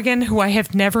Portland, Oregon, who I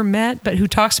have never met, but who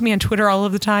talks to me on Twitter all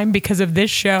of the time because of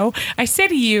this show. I say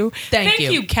to you, Thank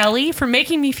you. you, Kelly, for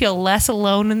making me feel less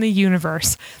alone in the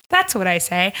universe. That's what I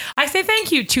say. I say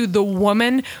thank you to the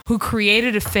woman who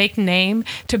created a fake name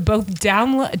to both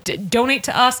donate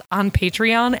to us on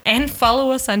Patreon and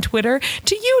follow us on Twitter.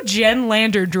 To you, Jen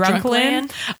Lander Drunklin.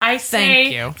 Drunkland. I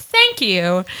say thank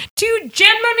you to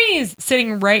Jen Moniz,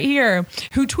 sitting right here,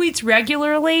 who tweets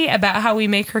regularly about how we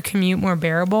make her commute more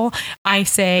bearable. I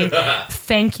say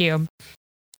thank you.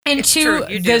 And It's to true,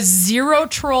 you do. the 0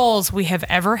 trolls we have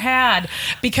ever had,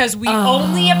 because we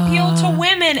only appeal to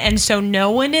women, and so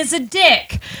no one is a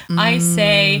dick. I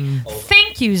say,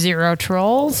 thank you, 0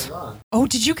 trolls. Oh,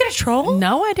 did you get a troll?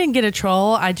 No, I didn't get a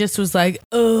troll. I just was like,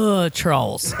 ugh,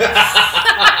 trolls.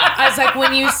 I was like,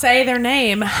 when you say their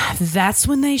name, that's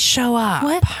when they show up.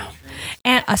 What?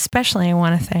 And especially, I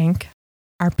want to thank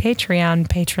our Patreon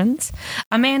patrons,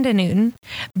 Amanda Newton,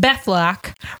 Beth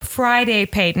Locke, Friday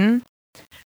Payton,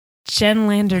 Jen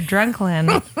Lander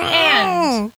Drunkland,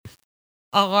 and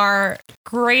our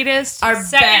greatest Our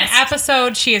second best.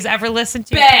 episode she has ever listened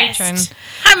to. Best. Patron,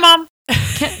 Hi, Mom.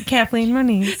 Kathleen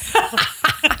Moniz.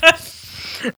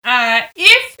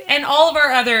 If and all of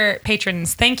our other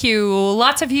patrons, thank you.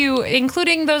 Lots of you,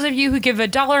 including those of you who give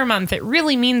 $1 a month. It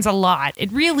really means a lot.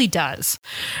 It really does.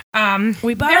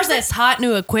 We bought all this hot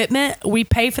new equipment. We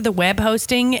pay for the web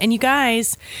hosting. And you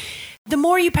guys, the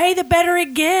more you pay, the better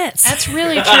it gets. That's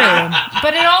really true.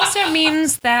 But it also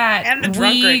means that And the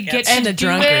drunker we it get gets. to And the do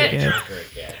drunker it. it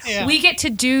gets. Yeah. We get to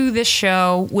do this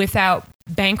show without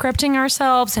bankrupting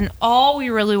ourselves, and all we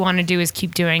really want to do is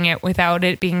keep doing it without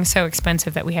it being so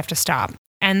expensive that we have to stop.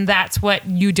 And that's what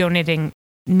you donating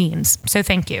means. So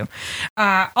thank you.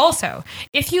 Also,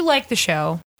 if you like the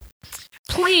show,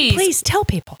 please tell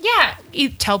people. yeah,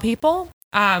 tell people.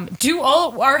 Do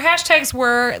all our hashtags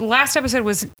were last episode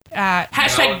was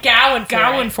hashtag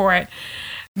Gowan for it.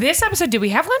 This episode, do we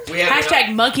have one? We have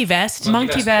Hashtag monkey vest.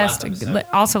 Monkey Vest Vest. last episode.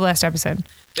 Also last episode.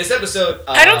 This episode.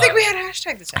 I don't think we had a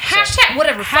hashtag this episode. Hashtag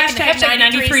whatever. Hashtag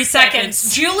 93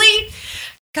 seconds. Julie.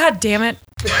 God damn it.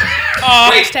 Wait.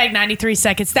 Hashtag 93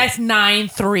 seconds. That's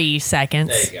 93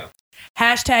 seconds. There you go.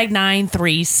 Hashtag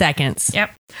 93 seconds.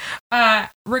 Yep.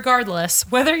 Regardless,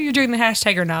 whether you're doing the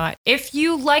hashtag or not, if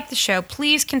you like the show,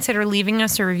 please consider leaving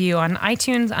us a review on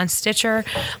iTunes, on Stitcher,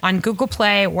 on Google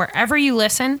Play, wherever you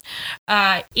listen.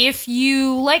 If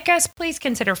you like us, please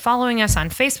consider following us on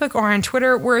Facebook or on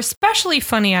Twitter. We're especially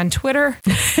funny on Twitter,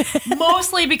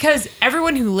 mostly because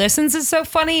everyone who listens is so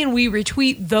funny and we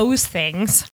retweet those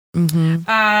things.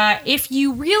 If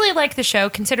you really like the show,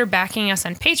 consider backing us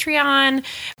on Patreon.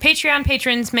 Patreon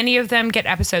patrons, many of them get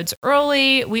episodes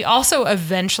early. We also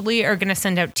eventually are going to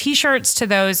send out t-shirts to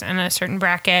those in a certain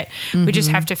bracket. We just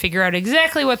have to figure out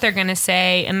exactly what they're going to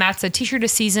say, and that's a t-shirt a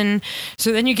season.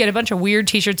 So then you get a bunch of weird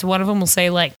t-shirts. One of them will say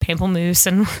like Pamplemousse,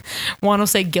 and one will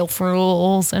say Gilf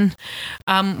Rules, and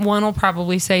one will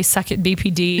probably say Suck It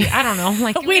BPD. I don't know.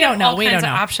 Like We have don't know. all We kinds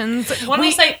don't of know. options. One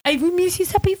will say I will miss you,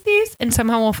 happy face, and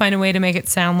somehow we'll find a way to make it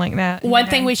sound like that. One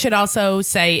thing we should also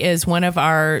say is one of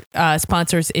our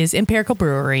sponsors is Empirical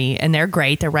Brewery, and they're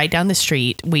great. They're right down the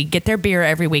street. We get their beer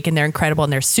every week, and they're incredible,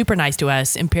 and they're super nice to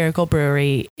us. Empirical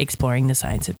Brewery, exploring the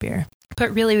science of beer.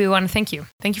 But really, we want to thank you.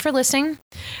 Thank you for listening.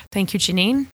 Thank you,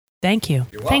 Janine. Thank you.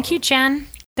 You're welcome. Thank you, Jen.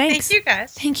 Thanks. Thank you,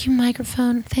 guys. Thank you,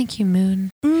 microphone. Thank you, moon.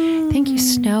 Thank you,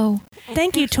 snow.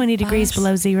 Thank you, 20 degrees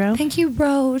below zero. Thank you,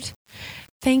 road.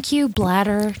 Thank you,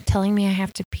 bladder, telling me I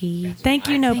have to pee. Thank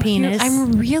you, no Thank penis. you.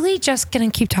 I'm really just going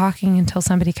to keep talking until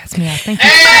somebody cuts me off. Thank you.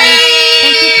 Hey!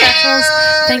 Thank you, pretzels.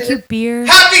 Thank you, beer.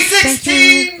 Happy Thank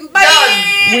 16! you.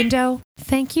 Done! Window.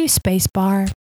 Thank you, space bar.